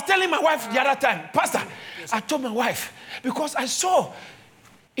 I was telling my wife the other time, Pastor, I told my wife, because I saw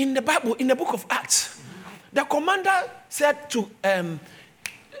in the Bible, in the book of Acts, the commander said to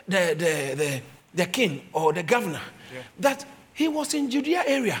the king or the governor that he was in Judea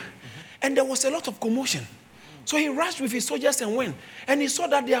area and there was a lot of commotion. So he rushed with his soldiers and went. And he saw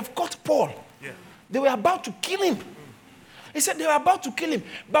that they have caught Paul. Yeah. They were about to kill him. He said they were about to kill him.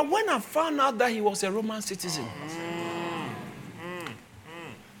 But when I found out that he was a Roman citizen,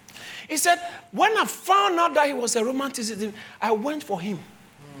 he said, when I found out that he was a Roman citizen, I went for him.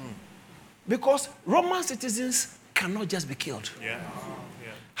 Because Roman citizens cannot just be killed. Yeah.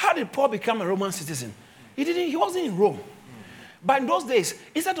 Yeah. How did Paul become a Roman citizen? He wasn't in Rome. But in those days,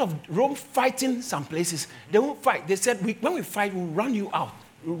 instead of Rome fighting some places, they won't fight. They said, when we fight, we'll run you out.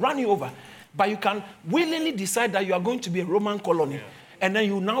 We'll run you over. But you can willingly decide that you are going to be a Roman colony. Yeah. And then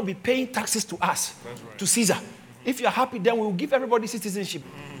you will now be paying taxes to us, to Caesar. If you're happy, then we'll give everybody citizenship.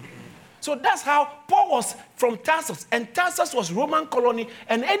 So that's how Paul was from Tarsus. And Tarsus was Roman colony.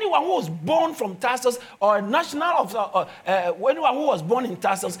 And anyone who was born from Tarsus or a national of anyone who was born in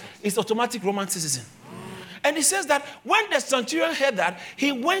Tarsus is automatic Roman citizen. And he says that when the centurion heard that,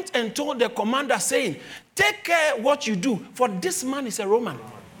 he went and told the commander saying, take care what you do, for this man is a Roman.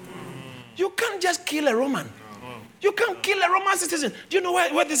 You can't just kill a Roman. You can't kill a Roman citizen. Do you know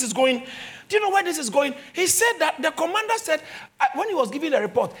where this is going? Do you know where this is going? He said that the commander said, when he was giving the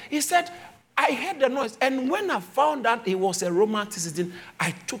report, he said, I heard the noise. And when I found out he was a Roman citizen,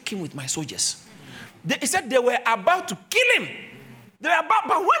 I took him with my soldiers. He said they were about to kill him. But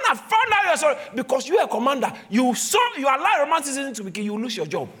when I found out, because you're a commander, you allow a Roman citizen to be killed, you lose your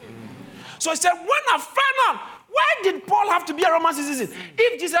job. So he said, when I found out, why did Paul have to be a Roman citizen?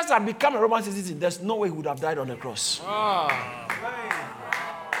 If Jesus had become a Roman citizen, there's no way he would have died on the cross.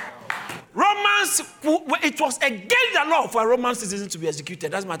 Romans, it was against the law for a Roman citizen to be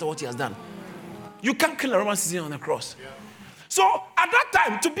executed. Doesn't matter what he has done. You can't kill a Roman citizen on the cross. So at that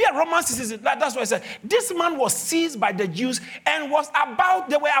time, to be a Roman citizen, that's why I said, this man was seized by the Jews and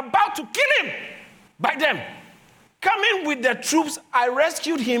they were about to kill him by them. Coming with the troops, I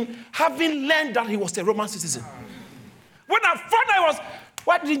rescued him, having learned that he was a Roman citizen. When I found out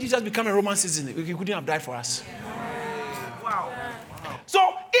why didn't Jesus become a Roman citizen? He couldn't have died for us. Wow. So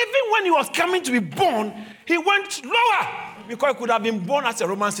even when he was coming to be born, he went lower because he could have been born as a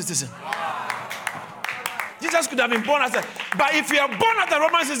Roman citizen. Jesus could have been born as but if he had born as a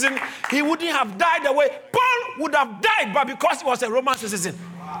Roman citizen, he wouldn't have died the way Paul would have died, but because he was a Roman citizen.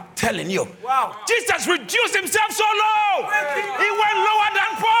 Telling you. Wow. Jesus reduced himself so low. He went lower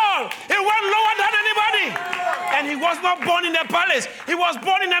than Paul. He went lower than anybody. And he was not born in a palace. He was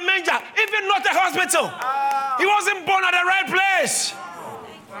born in a manger, even not a hospital. He wasn't born at the right place.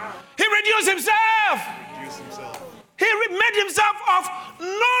 He reduced himself. He made himself of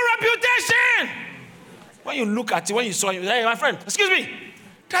no reputation. When you look at it, when you saw him, hey, my friend, excuse me.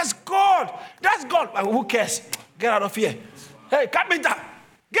 That's God. That's God. Who cares? Get out of here. Hey, carpenter.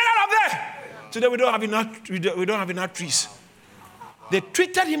 Get out of there! Today we don't have enough trees. They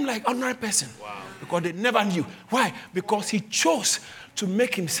treated him like an ordinary person because they never knew. Why? Because he chose to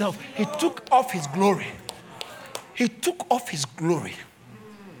make himself. He took off his glory. He took off his glory.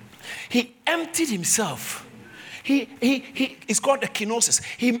 He emptied himself. It's called the kenosis.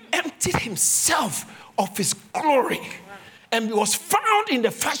 He emptied himself of his glory and was found in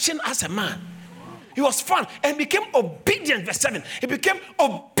the fashion as a man. He was found and became obedient, verse 7. He became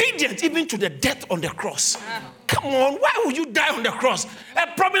obedient even to the death on the cross. Come on, why would you die on the cross? A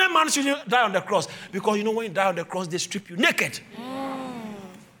prominent man shouldn't die on the cross. Because you know when you die on the cross, they strip you naked.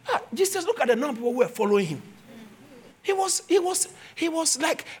 Jesus, look at the number of people who were following him. He was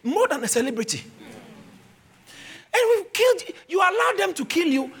like more than a celebrity. And we killed you. You allowed them to kill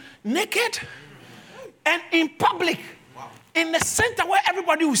you naked and in public, in the center where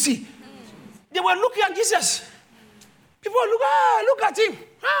everybody will see. They were looking at Jesus. People look at him.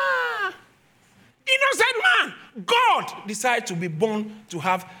 Innocent man. God decided to be born to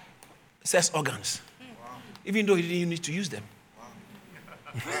have sex organs. Even though he didn't need to use them.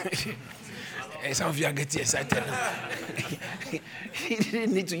 Some of you are getting excited now. He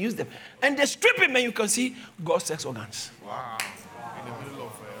didn't need to use them. And they strip him and you can see God's sex organs. Wow.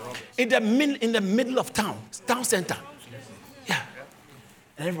 In the middle of town center. Yeah.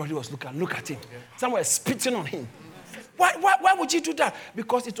 And everybody was looking, look at him. Some were spitting on him. Why would you do that?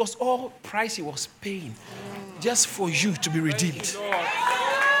 Because it was all price he was paying just for you to be redeemed. Shout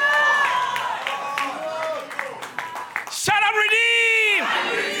out redeemed!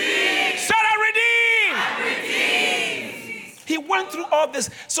 Shout out redeemed! He went through all this.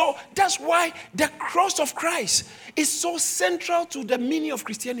 So that's why the cross of Christ is so central to the meaning of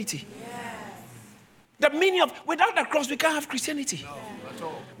Christianity. The meaning of, without the cross, we can't have Christianity.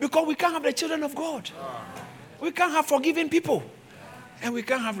 Because we can't have the children of God. We can't have forgiven people. And we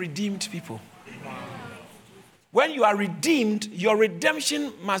can't have redeemed people. When you are redeemed, your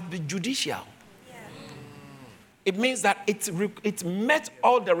redemption must be judicial. It means that it met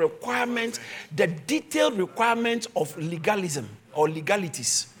all the requirements, the detailed requirements of legalism or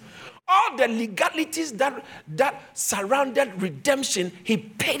legalities. All the legalities that surrounded redemption, he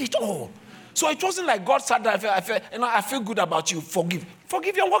paid it all. So it wasn't like God said that I feel good about you. Forgive.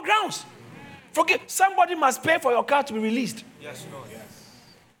 Forgive you on what grounds? Forgive. Somebody must pay for your car to be released. Yes, Lord. Yes.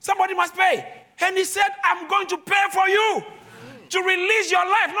 Somebody must pay. And he said, I'm going to pay for you to release your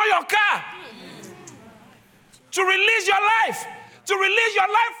life, not your car. To release your life. To release your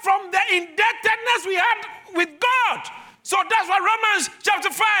life from the indebtedness we had with God. So that's why Romans chapter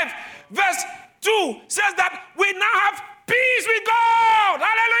 5 verse 2 says that we now have peace with God.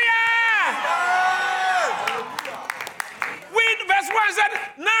 Hallelujah. Verse 1 said,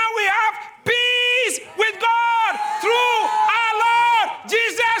 now we have peace with God through our Lord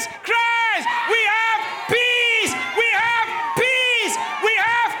Jesus Christ. We have peace. We have peace. We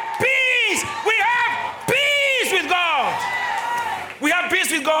have peace. We have peace with God. We have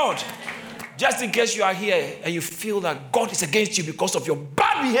peace with God. Just in case you are here and you feel that God is against you because of your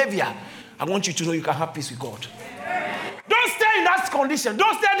bad behavior, I want you to know you can have peace with God. Don't stay in that condition.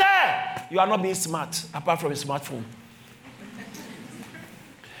 Don't stay there. You are not being smart, apart from a smartphone.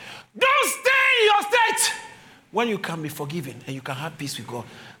 Don't stay in your state when you can be forgiven and you can have peace with God.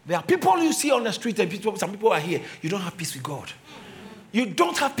 There are people you see on the street and some people are here. You don't have peace with God. You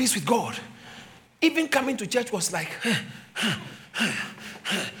don't have peace with God. Even coming to church was like,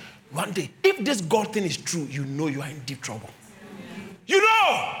 one day, if this God thing is true, you know you are in deep trouble. You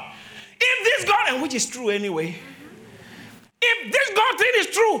know, if this God, and which is true anyway, if this God thing is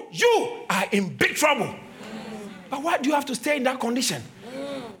true, you are in big trouble. But why do you have to stay in that condition?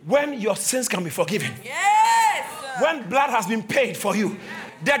 When your sins can be forgiven. Yes. When blood has been paid for you.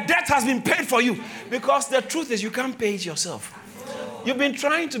 The debt has been paid for you. Because the truth is you can't pay it yourself. You've been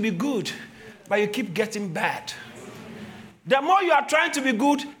trying to be good, but you keep getting bad. The more you are trying to be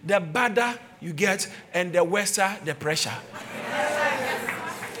good, the badder you get, and the worse the pressure.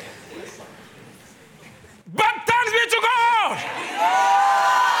 But thanks be to God.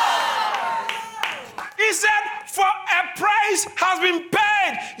 He said, for a price has been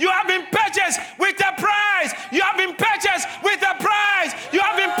paid. You have been purchased with a price. You have been purchased with a price. You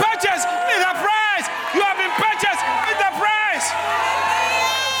have been purchased with a price. You have been purchased with a price.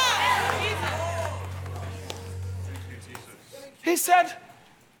 He said,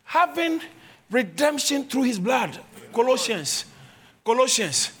 having redemption through his blood. Colossians.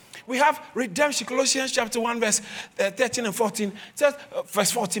 We have redemption. Colossians chapter 1, verse 13 and 14. It says,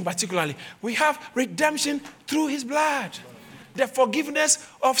 verse 14 particularly. We have redemption through his blood. The forgiveness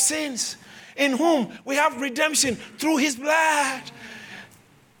of sins. In whom we have redemption through his blood.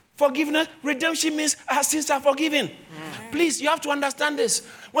 Forgiveness, redemption means our sins are forgiven. Please, you have to understand this.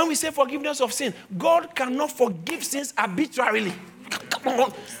 When we say forgiveness of sin, God cannot forgive sins arbitrarily. Come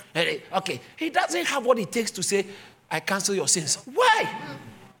on. Okay. He doesn't have what it takes to say, I cancel your sins. Why?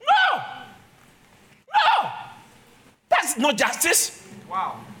 No. That's not justice.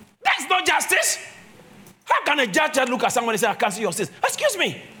 Wow. That's not justice. How can a judge look at someone and say, I cancel your sins? Excuse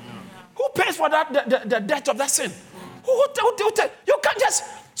me. Who pays for that, the debt of that sin? Who you can't just...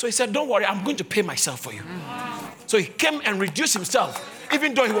 So he said, don't worry, I'm going to pay myself for you. So he came and reduced himself.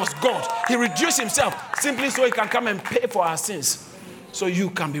 Even though he was God, he reduced himself simply so he can come and pay for our sins. So you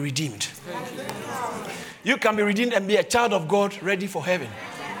can be redeemed. You can be redeemed and be a child of God ready for heaven.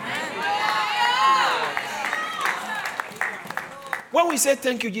 When we say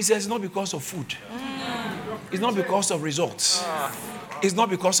thank you, Jesus, it's not because of food. It's not because of results. It's not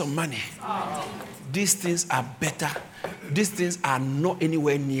because of money. These things are better. These things are not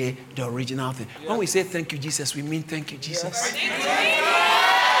anywhere near the original thing. When we say thank you, Jesus, we mean thank you, Jesus.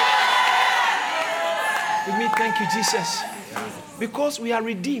 We mean thank you, Jesus. Because we are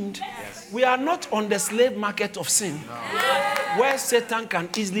redeemed. We are not on the slave market of sin, where Satan can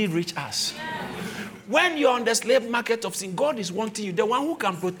easily reach us. When you're on the slave market of sin, God is wanting you. The one who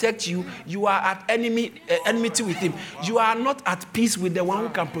can protect you, you are at enmity with him. You are not at peace with the one who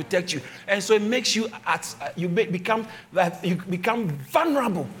can protect you. And so it makes you become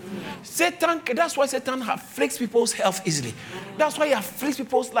vulnerable. Satan, that's why Satan afflicts people's health easily. That's why he afflicts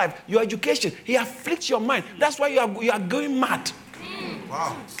people's life, your education. He afflicts your mind. That's why you are going mad.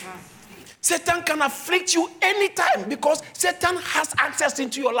 Wow. Satan can afflict you anytime because Satan has access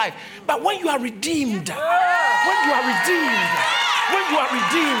into your life. But when you are redeemed, can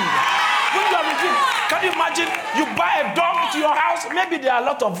you imagine you buy a dog to your house? Maybe there are a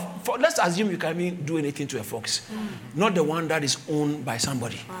lot of, let's assume you can even do anything to a fox. Not the one that is owned by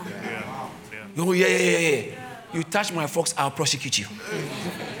somebody. Oh, yeah. You touch my fox, I'll prosecute you.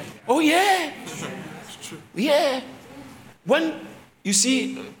 Oh, yeah. Yeah. When you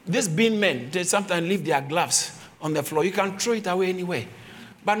see, these bean men, they sometimes leave their gloves on the floor. You can throw it away anyway.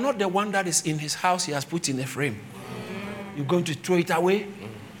 But not the one that is in his house he has put in a frame. You're going to throw it away?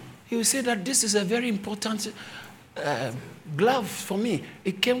 He will say that this is a very important glove for me.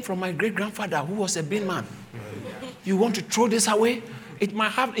 It came from my great-grandfather who was a bean man. You want to throw this away? It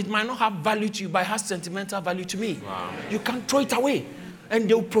might not have value to you, but it has sentimental value to me. Wow. You can't throw it away. And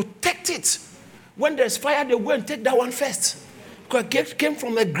they'll protect it. When there's fire, they'll go and take that one first. It came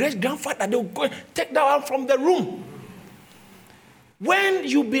from a great-grandfather. They'll go and take that one from the room. When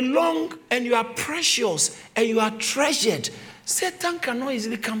you belong and you are precious and you are treasured, Satan cannot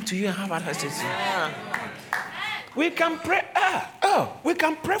easily come to you and have access to you. We can pray. We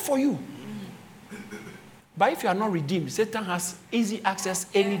can pray for you. But if you are not redeemed, Satan has easy access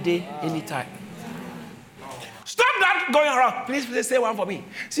any day, anytime. Stop that going around. Please say one for me.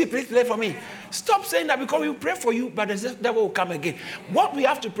 See, please pray for me. Stop saying that because we pray for you, but the devil will come again. What we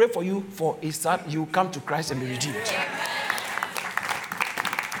have to pray for you for is that you come to Christ and be redeemed.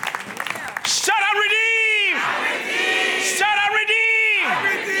 Shout out redeemed! Shout out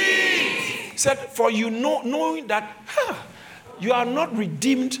redeemed! Said, for you knowing that you are not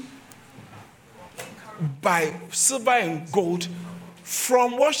redeemed by silver and gold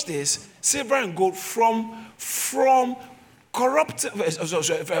from, watch this, silver and gold from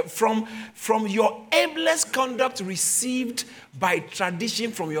from your aimless conduct received by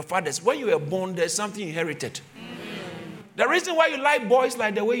tradition from your fathers. When you were born, there's something you inherited. The reason why you like boys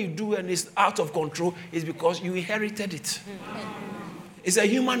like the way you do and it's out of control is because you inherited it. It's a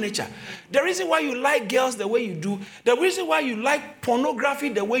human nature. The reason why you like girls the way you do, the reason why you like pornography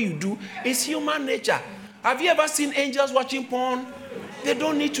the way you do is human nature. Have you ever seen angels watching porn? They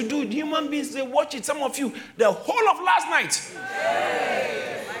don't need to do it. Human beings, they watch it. Some of you, the whole of last night.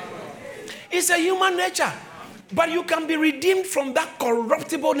 It's a human nature. But you can be redeemed from that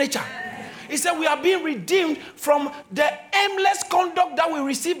corruptible nature. He said we are being redeemed from the aimless conduct that we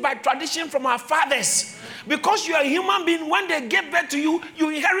receive by tradition from our fathers. Because you are a human being, when they gave birth to you, you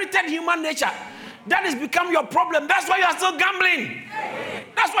inherited human nature. That has become your problem. That's why you are still gambling.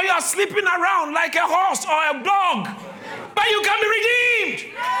 That's why you are sleeping around like a horse or a dog. But you can be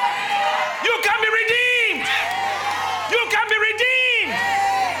redeemed. You can be redeemed. You can be redeemed.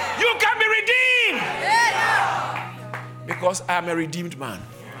 You can be redeemed. Because I am a redeemed man.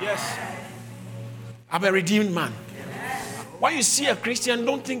 Yes. I'm a redeemed man. When you see a Christian,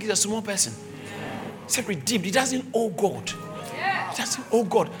 don't think he's a small person. He's a redeemed. He doesn't owe God. He doesn't owe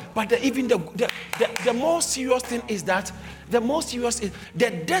God. But the more serious thing is that, the more serious is the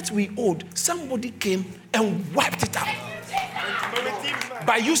debt we owed, somebody came and wiped it out.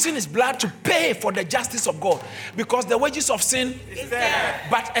 By using his blood to pay for the justice of God. Because the wages of sin is death.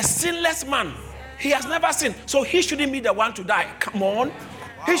 But a sinless man, he has never sinned. So he shouldn't be the one to die. Come on.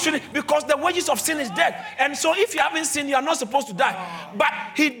 He shouldn't, because the wages of sin is death. And so if you haven't sinned, you are not supposed to die. But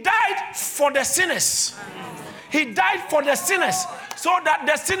he died for the sinners. He died for the sinners so that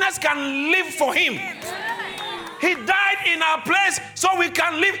the sinners can live for him. He died in our place so we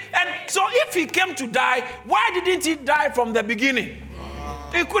can live. And so if he came to die, why didn't he die from the beginning?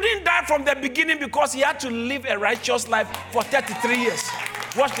 He couldn't die from the beginning because he had to live a righteous life for 33 years.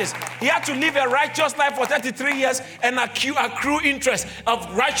 Watch this. He had to live a righteous life for 33 years and accrue interest of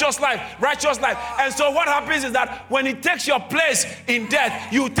righteous life. And so what happens is that when he takes your place in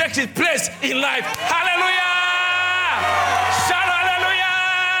death, you take his place in life. Hallelujah! Shout hallelujah!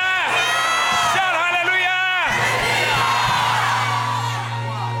 Shout hallelujah!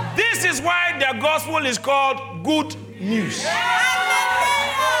 This is why the gospel is called good news.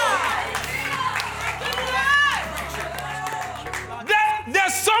 The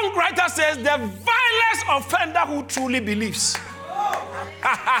songwriter says, the vilest offender who truly believes.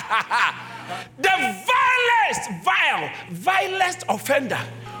 The vilest offender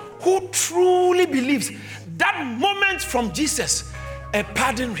who truly believes. That moment from Jesus, a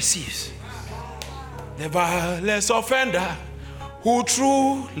pardon receives. The vilest offender who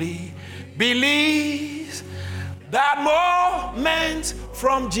truly believes. That moment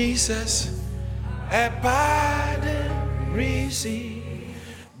from Jesus, a pardon receives.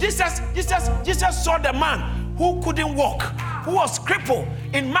 Jesus saw the man who couldn't walk, who was crippled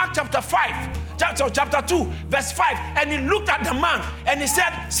in Mark chapter 2, verse 5. And he looked at the man and he said,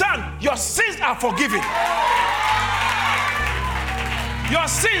 son, your sins are forgiven. Your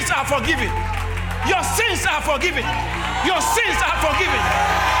sins are forgiven. Your sins are forgiven. Your sins are forgiven.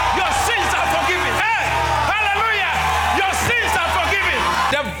 Your sins are forgiven. Hey, hallelujah. Your sins are forgiven.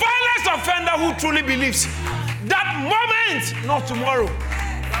 The violent offender who truly believes. That moment, not tomorrow.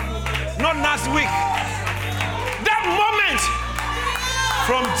 Not last week. That moment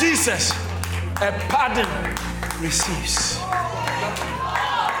from Jesus, a pardon receives.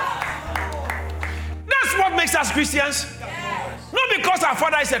 That's what makes us Christians. Not because our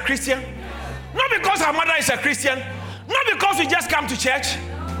father is a Christian. Not because our mother is a Christian. Not because we just come to church.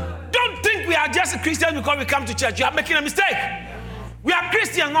 Don't think we are just Christians because we come to church. You are making a mistake. We are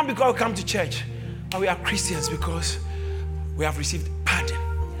Christians not because we come to church. But we are Christians because we have received pardon.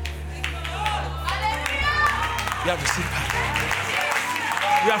 We have received pardon.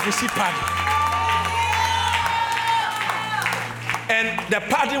 We have received pardon. And the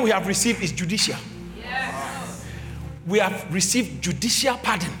pardon we have received is judicial. Yes. We have received judicial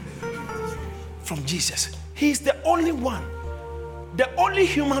pardon from Jesus. He is the only one, the only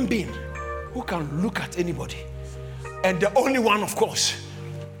human being who can look at anybody. And the only one, of course,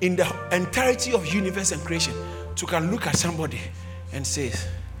 in the entirety of universe and creation, who can look at somebody and say,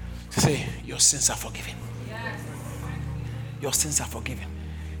 your sins are forgiven. Your sins are forgiven.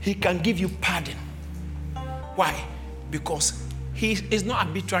 He can give you pardon. Why? Because he is not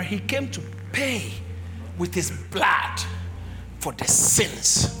arbitrary. He came to pay with his blood for the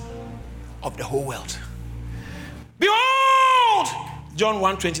sins of the whole world. Behold, John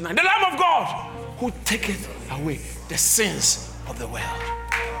 1:29, the Lamb of God who taketh away the sins of the world.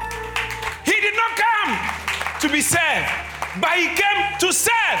 He did not come to be served. But he came to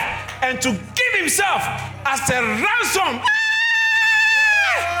serve and to give himself as a ransom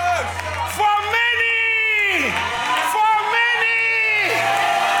for many. For many.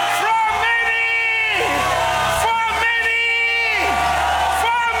 For many. For many.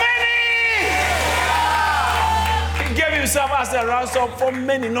 For many. He gave himself as a ransom for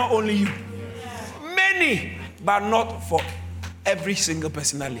many, not only you. Many, but not for every single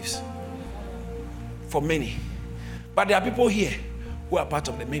person that lives. For many. But there are people here who are part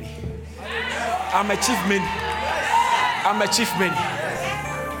of the many. I'm a chief many. I'm a chief many.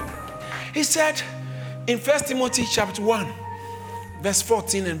 He said in 1 Timothy chapter 1, verse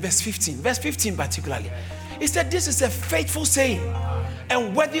 14 and verse 15, verse 15 particularly, he said, this is a faithful saying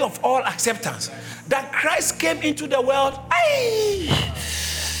and worthy of all acceptance, that Christ came into the world.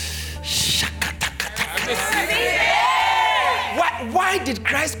 Why did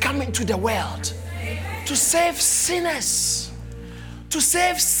Christ come into the world? To save sinners. To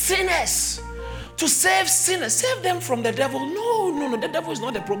save sinners. To save sinners. Save them from the devil. No. The devil is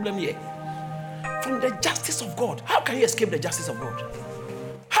not the problem here. From the justice of God. How can you escape the justice of God?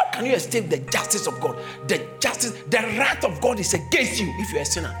 How can you escape the justice of God? The wrath of God is against you if you're a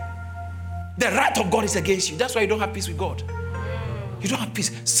sinner. The wrath of God is against you. That's why you don't have peace with God. You don't have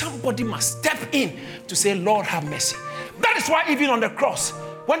peace. Somebody must step in to say, Lord, have mercy. That is why even on the cross,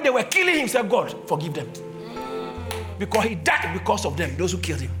 when they were killing him, he said, God, forgive them. Because he died because of them, those who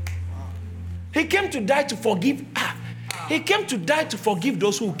killed him. He came to die to forgive. He came to die to forgive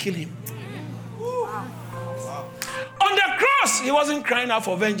those who killed him. On the cross, he wasn't crying out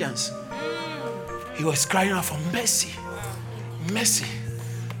for vengeance. He was crying out for mercy. Mercy.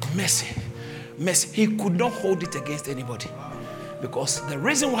 Mercy. Mercy. He could not hold it against anybody. Because the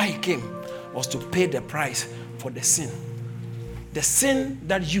reason why he came was to pay the price for the sin. The sin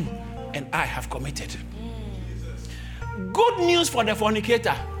that you and I have committed. Good news for the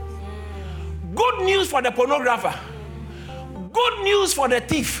fornicator. Good news for the pornographer. Good news for the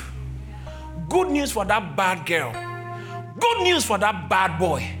thief. Good news for that bad girl. Good news for that bad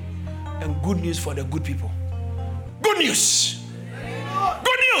boy. And good news for the good people. Good news.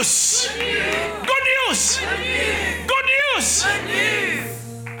 Good news. Good news. Good news.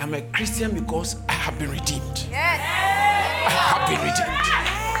 I'm a Christian because I have been redeemed. I have been redeemed.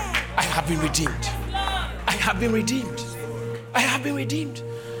 I have been redeemed. I have been redeemed. I have been redeemed.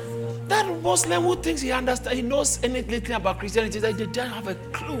 That Muslim who thinks he understands, he knows anything about Christianity, they don't have a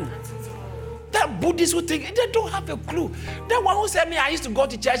clue. That Buddhist who think they don't have a clue. That one who said me, I used to go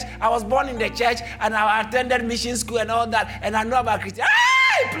to church, I was born in the church, and I attended mission school and all that, and I know about Christianity.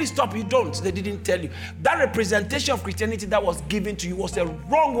 Please stop, you don't. They didn't tell you. That representation of Christianity that was given to you was a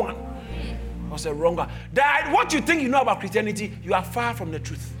wrong one. Was a wrong one. What you think you know about Christianity, you are far from the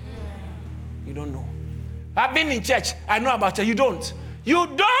truth. You don't know. I've been in church, I know about it. You don't. You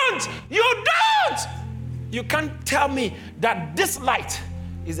don't. You don't. You can't tell me that this light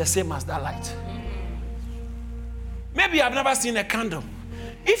is the same as that light. Maybe you have never seen a candle.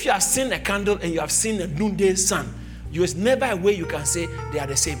 If you have seen a candle and you have seen a noonday sun, there is never a way you can say they are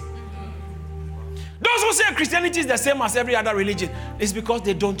the same. Those who say Christianity is the same as every other religion, it's because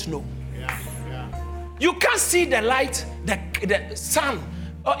they don't know. You can't see the light, the sun,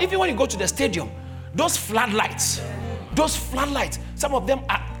 or even when you go to the stadium, those floodlights, some of them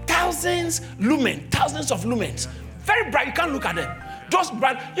are thousands of lumens, very bright. You can't look at them. Just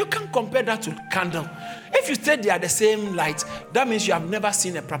bright. You can't compare that to candle. If you say they are the same light, that means you have never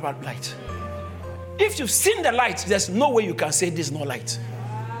seen a proper light. If you've seen the light, there's no way you can say this is no light.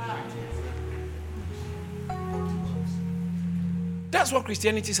 That's what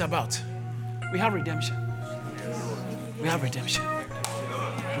Christianity is about. We have redemption. We have redemption.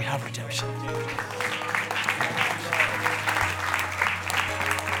 We have redemption.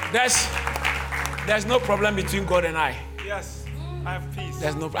 There's no problem between God and I. Yes, I have peace.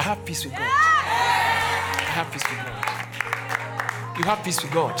 I have peace with God. I have peace with God. You have peace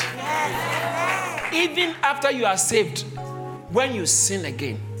with God. Even after you are saved, when you sin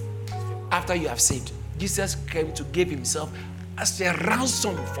again, after you have saved, Jesus came to give himself as a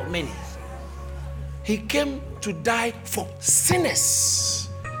ransom for many. He came to die for sinners.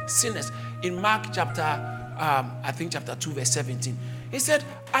 Sinners. In Mark chapter 2, verse 17, he said,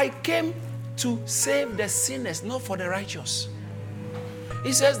 I came to save the sinners, not for the righteous.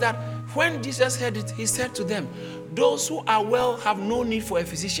 He says that when Jesus heard it, he said to them, those who are well have no need for a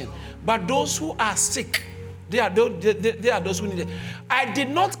physician, but those who are sick, they are those who need it. I did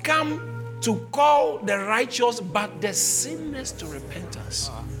not come to call the righteous, but the sinners to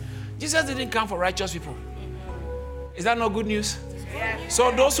repentance. Jesus didn't come for righteous people. Is that not good news?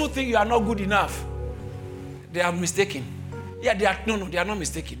 So those who think you are not good enough, they are mistaken. Yeah, they are not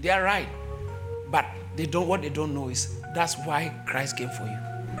mistaken. They are right. But what they don't know is that's why Christ came for you.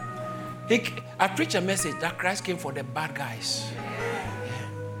 I preach a message that Christ came for the bad guys.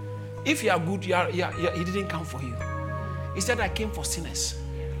 If you are good, he didn't come for you. He said, I came for sinners.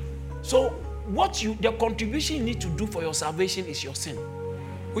 So the contribution you need to do for your salvation is your sin,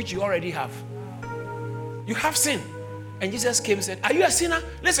 which you already have. You have sin. And Jesus came and said, are you a sinner?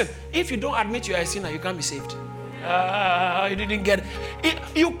 Listen, if you don't admit you are a sinner, you can't be saved. You didn't get it.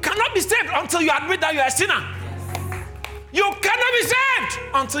 You cannot be saved until you admit that you are a sinner. You cannot be saved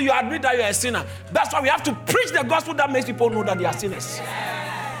until you admit that you are a sinner. That's why we have to preach the gospel that makes people know that they are sinners.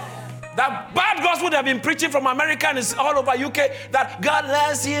 That bad gospel they've been preaching from America and it's all over UK, that God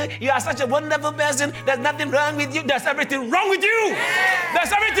loves you, you are such a wonderful person, there's nothing wrong with you, there's everything wrong with you.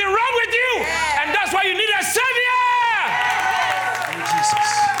 There's everything wrong with you. And that's why you need a Savior.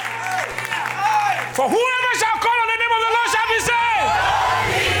 Jesus. For whoever shall call on the name of the Lord shall be saved.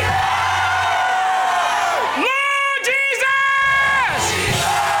 Lord Jesus.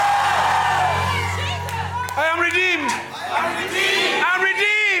 I am redeemed. I'm redeemed. I'm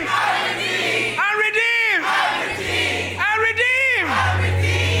redeemed. I'm redeemed. I'm redeemed. I'm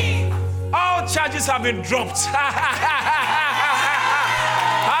redeemed. All charges have been dropped. Hallelujah.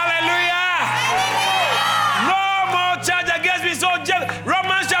 No more charge against me. So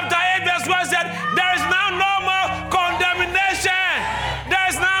Romans chapter 8 verse 1 said, there is now no more condemnation. There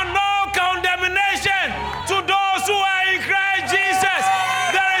is now no condemnation to those who are in Christ Jesus.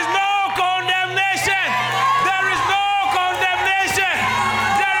 There is no condemnation. There is no condemnation.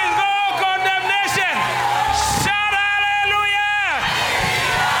 There is no condemnation. Shout hallelujah.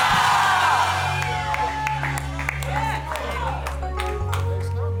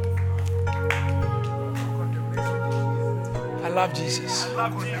 I love Jesus.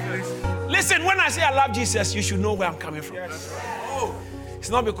 Listen, when I say I love Jesus, you should know where I'm coming from. It's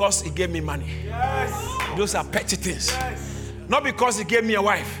not because he gave me money. Those are petty things. Not because he gave me a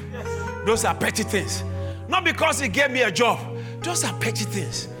wife. Those are petty things. Not because he gave me a job. Those are petty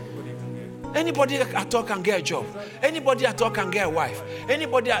things. Anybody at all can get a job. Anybody at all can get a wife.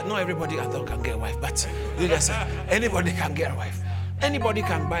 Not everybody at all can get a wife, but anybody can get a wife. Anybody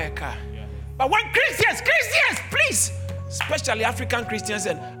can buy a car. But when Christians, please, especially African Christians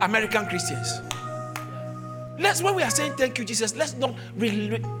and American Christians, when we are saying thank you, Jesus, let's not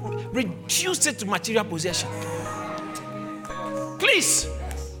reduce it to material possession. Please,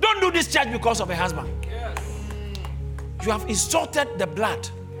 don't do this church because of a husband. You have insulted the blood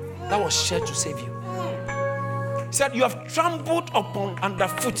that was shed to save you. He said, you have trampled upon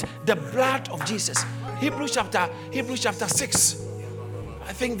underfoot the blood of Jesus. Hebrews chapter 6.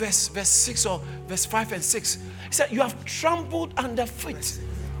 I think verse 6 or verse 5 and 6. He said, you have trampled underfoot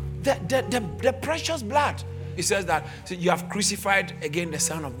the precious blood. He says that you have crucified again the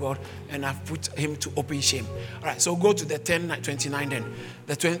Son of God and have put him to open shame. All right, so go to the 10:29 then.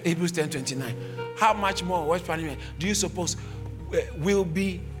 Hebrews 10:29. How much more, West Parliament, do you suppose will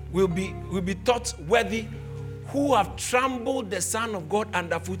be thought worthy who have trampled the Son of God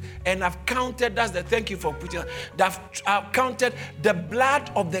underfoot and have counted, that's the thank you for putting, that have counted the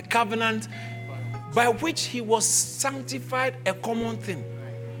blood of the covenant by which he was sanctified a common thing,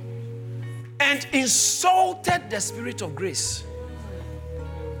 and insulted the Spirit of grace.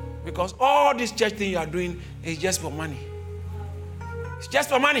 Because all this church thing you are doing is just for money. It's just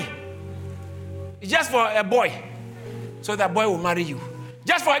for money. It's just for a boy, so that boy will marry you.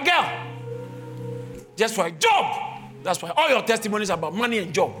 Just for a girl. Just for a job. That's why all your testimonies are about money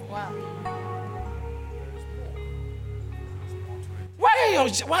and job. Wow.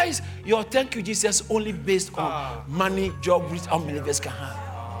 Why is your thank you, Jesus, only based on money, job, which unbelievers can have?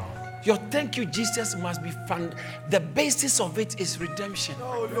 Your thank you, Jesus, must be found. The basis of it is redemption.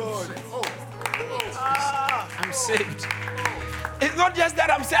 Oh, Lord. I'm saved. It's not just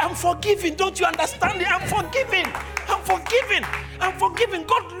that I'm saying, I'm forgiven. Don't you understand it? I'm forgiven. I'm forgiven. I'm forgiven.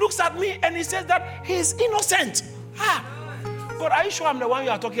 God looks at me and he says that he is innocent. God, are you sure I'm the one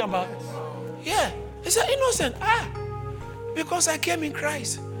you are talking about? Yeah. He said, innocent. Because I came in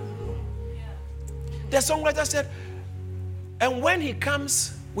Christ. The songwriter said, and when he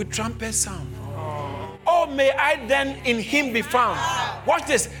comes with trumpet sound, oh, may I then in him be found. Watch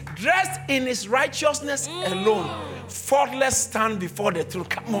this. Dressed in his righteousness alone, faultless stand before the throne.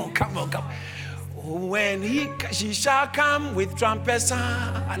 Come on. When she shall come with trumpet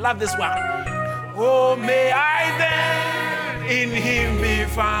sound. I love this one. Oh, may I then in him be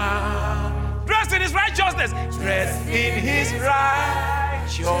found. Dressed in his righteousness. Dressed in his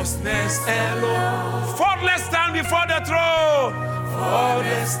righteousness alone. Faultless stand before the throne.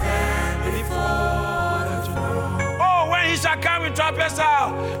 Faultless stand before the throne. Oh, when he shall come with trumpet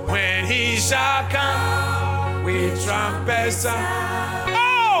sound. When he shall come with trumpet sound.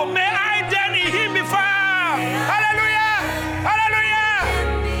 Oh, may I then in him be found. Hallelujah.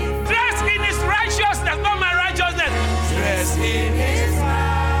 Hallelujah. Dressed in his righteousness, not my righteousness. Dressed in his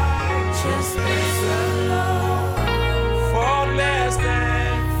righteousness alone. Faultless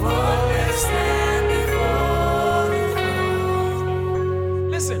stand before.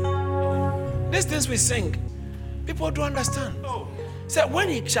 Listen, these things we sing, people don't understand. Say, when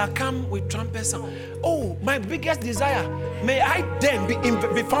he shall come with trumpet sound. Oh, my biggest desire, may I then be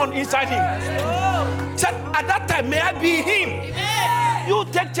found inside him. Said, at that time, may I be him. You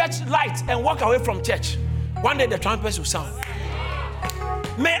take church lights and walk away from church. One day the trumpets will sound.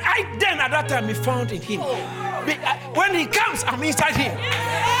 May I then at that time be found in him. When he comes, I'm inside him.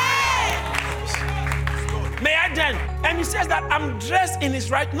 May I then, and he says that I'm dressed in his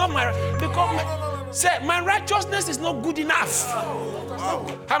right, not my, because my righteousness is not good enough.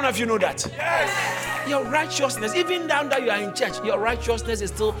 How many of you know that? Yes. Your righteousness, even down that you are in church, your righteousness is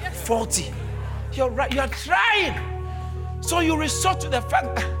still faulty. You are trying. So you resort to the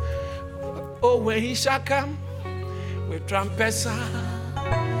fact that, oh, when he shall come with trumpet sound,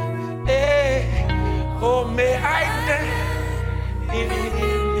 oh, may I then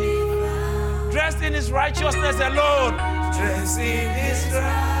dressed in his righteousness alone. Dressed in his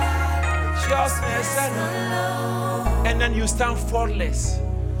righteousness alone. And then you stand faultless.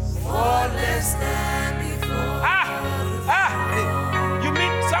 Faultless stand before. You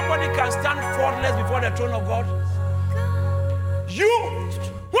mean somebody can stand faultless before the throne of God? You?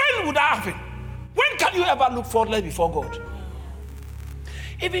 When would that happen? When can you ever look faultless before God?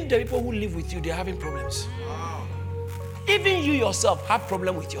 Even the people who live with you, they're having problems. Even you yourself have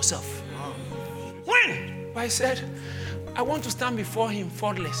problem with yourself. When? I said, I want to stand before him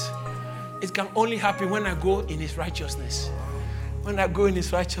faultless. It can only happen when I go in his righteousness. When I go in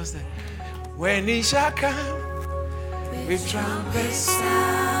his righteousness. When he shall come with trumpet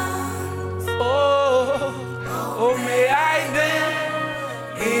sound. Oh, may I then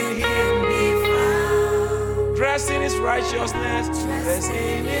in him be found. Dressed in his righteousness. Dressed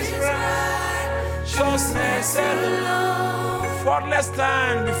in his righteousness alone. Faultless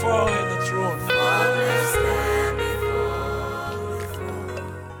stand before the throne. Faultless stand before the throne.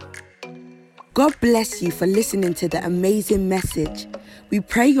 God bless you for listening to the amazing message. We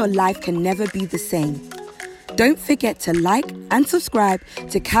pray your life can never be the same. Don't forget to like and subscribe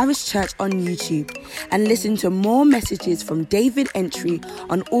to Charis Church on YouTube and listen to more messages from David Entry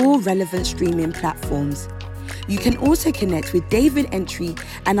on all relevant streaming platforms. You can also connect with David Entry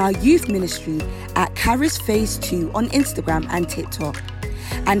and our youth ministry at Charis Phase 2 on Instagram and TikTok,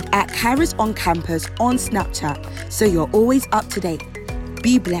 and at Charis on Campus on Snapchat, so you're always up to date.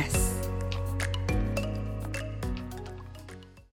 Be blessed.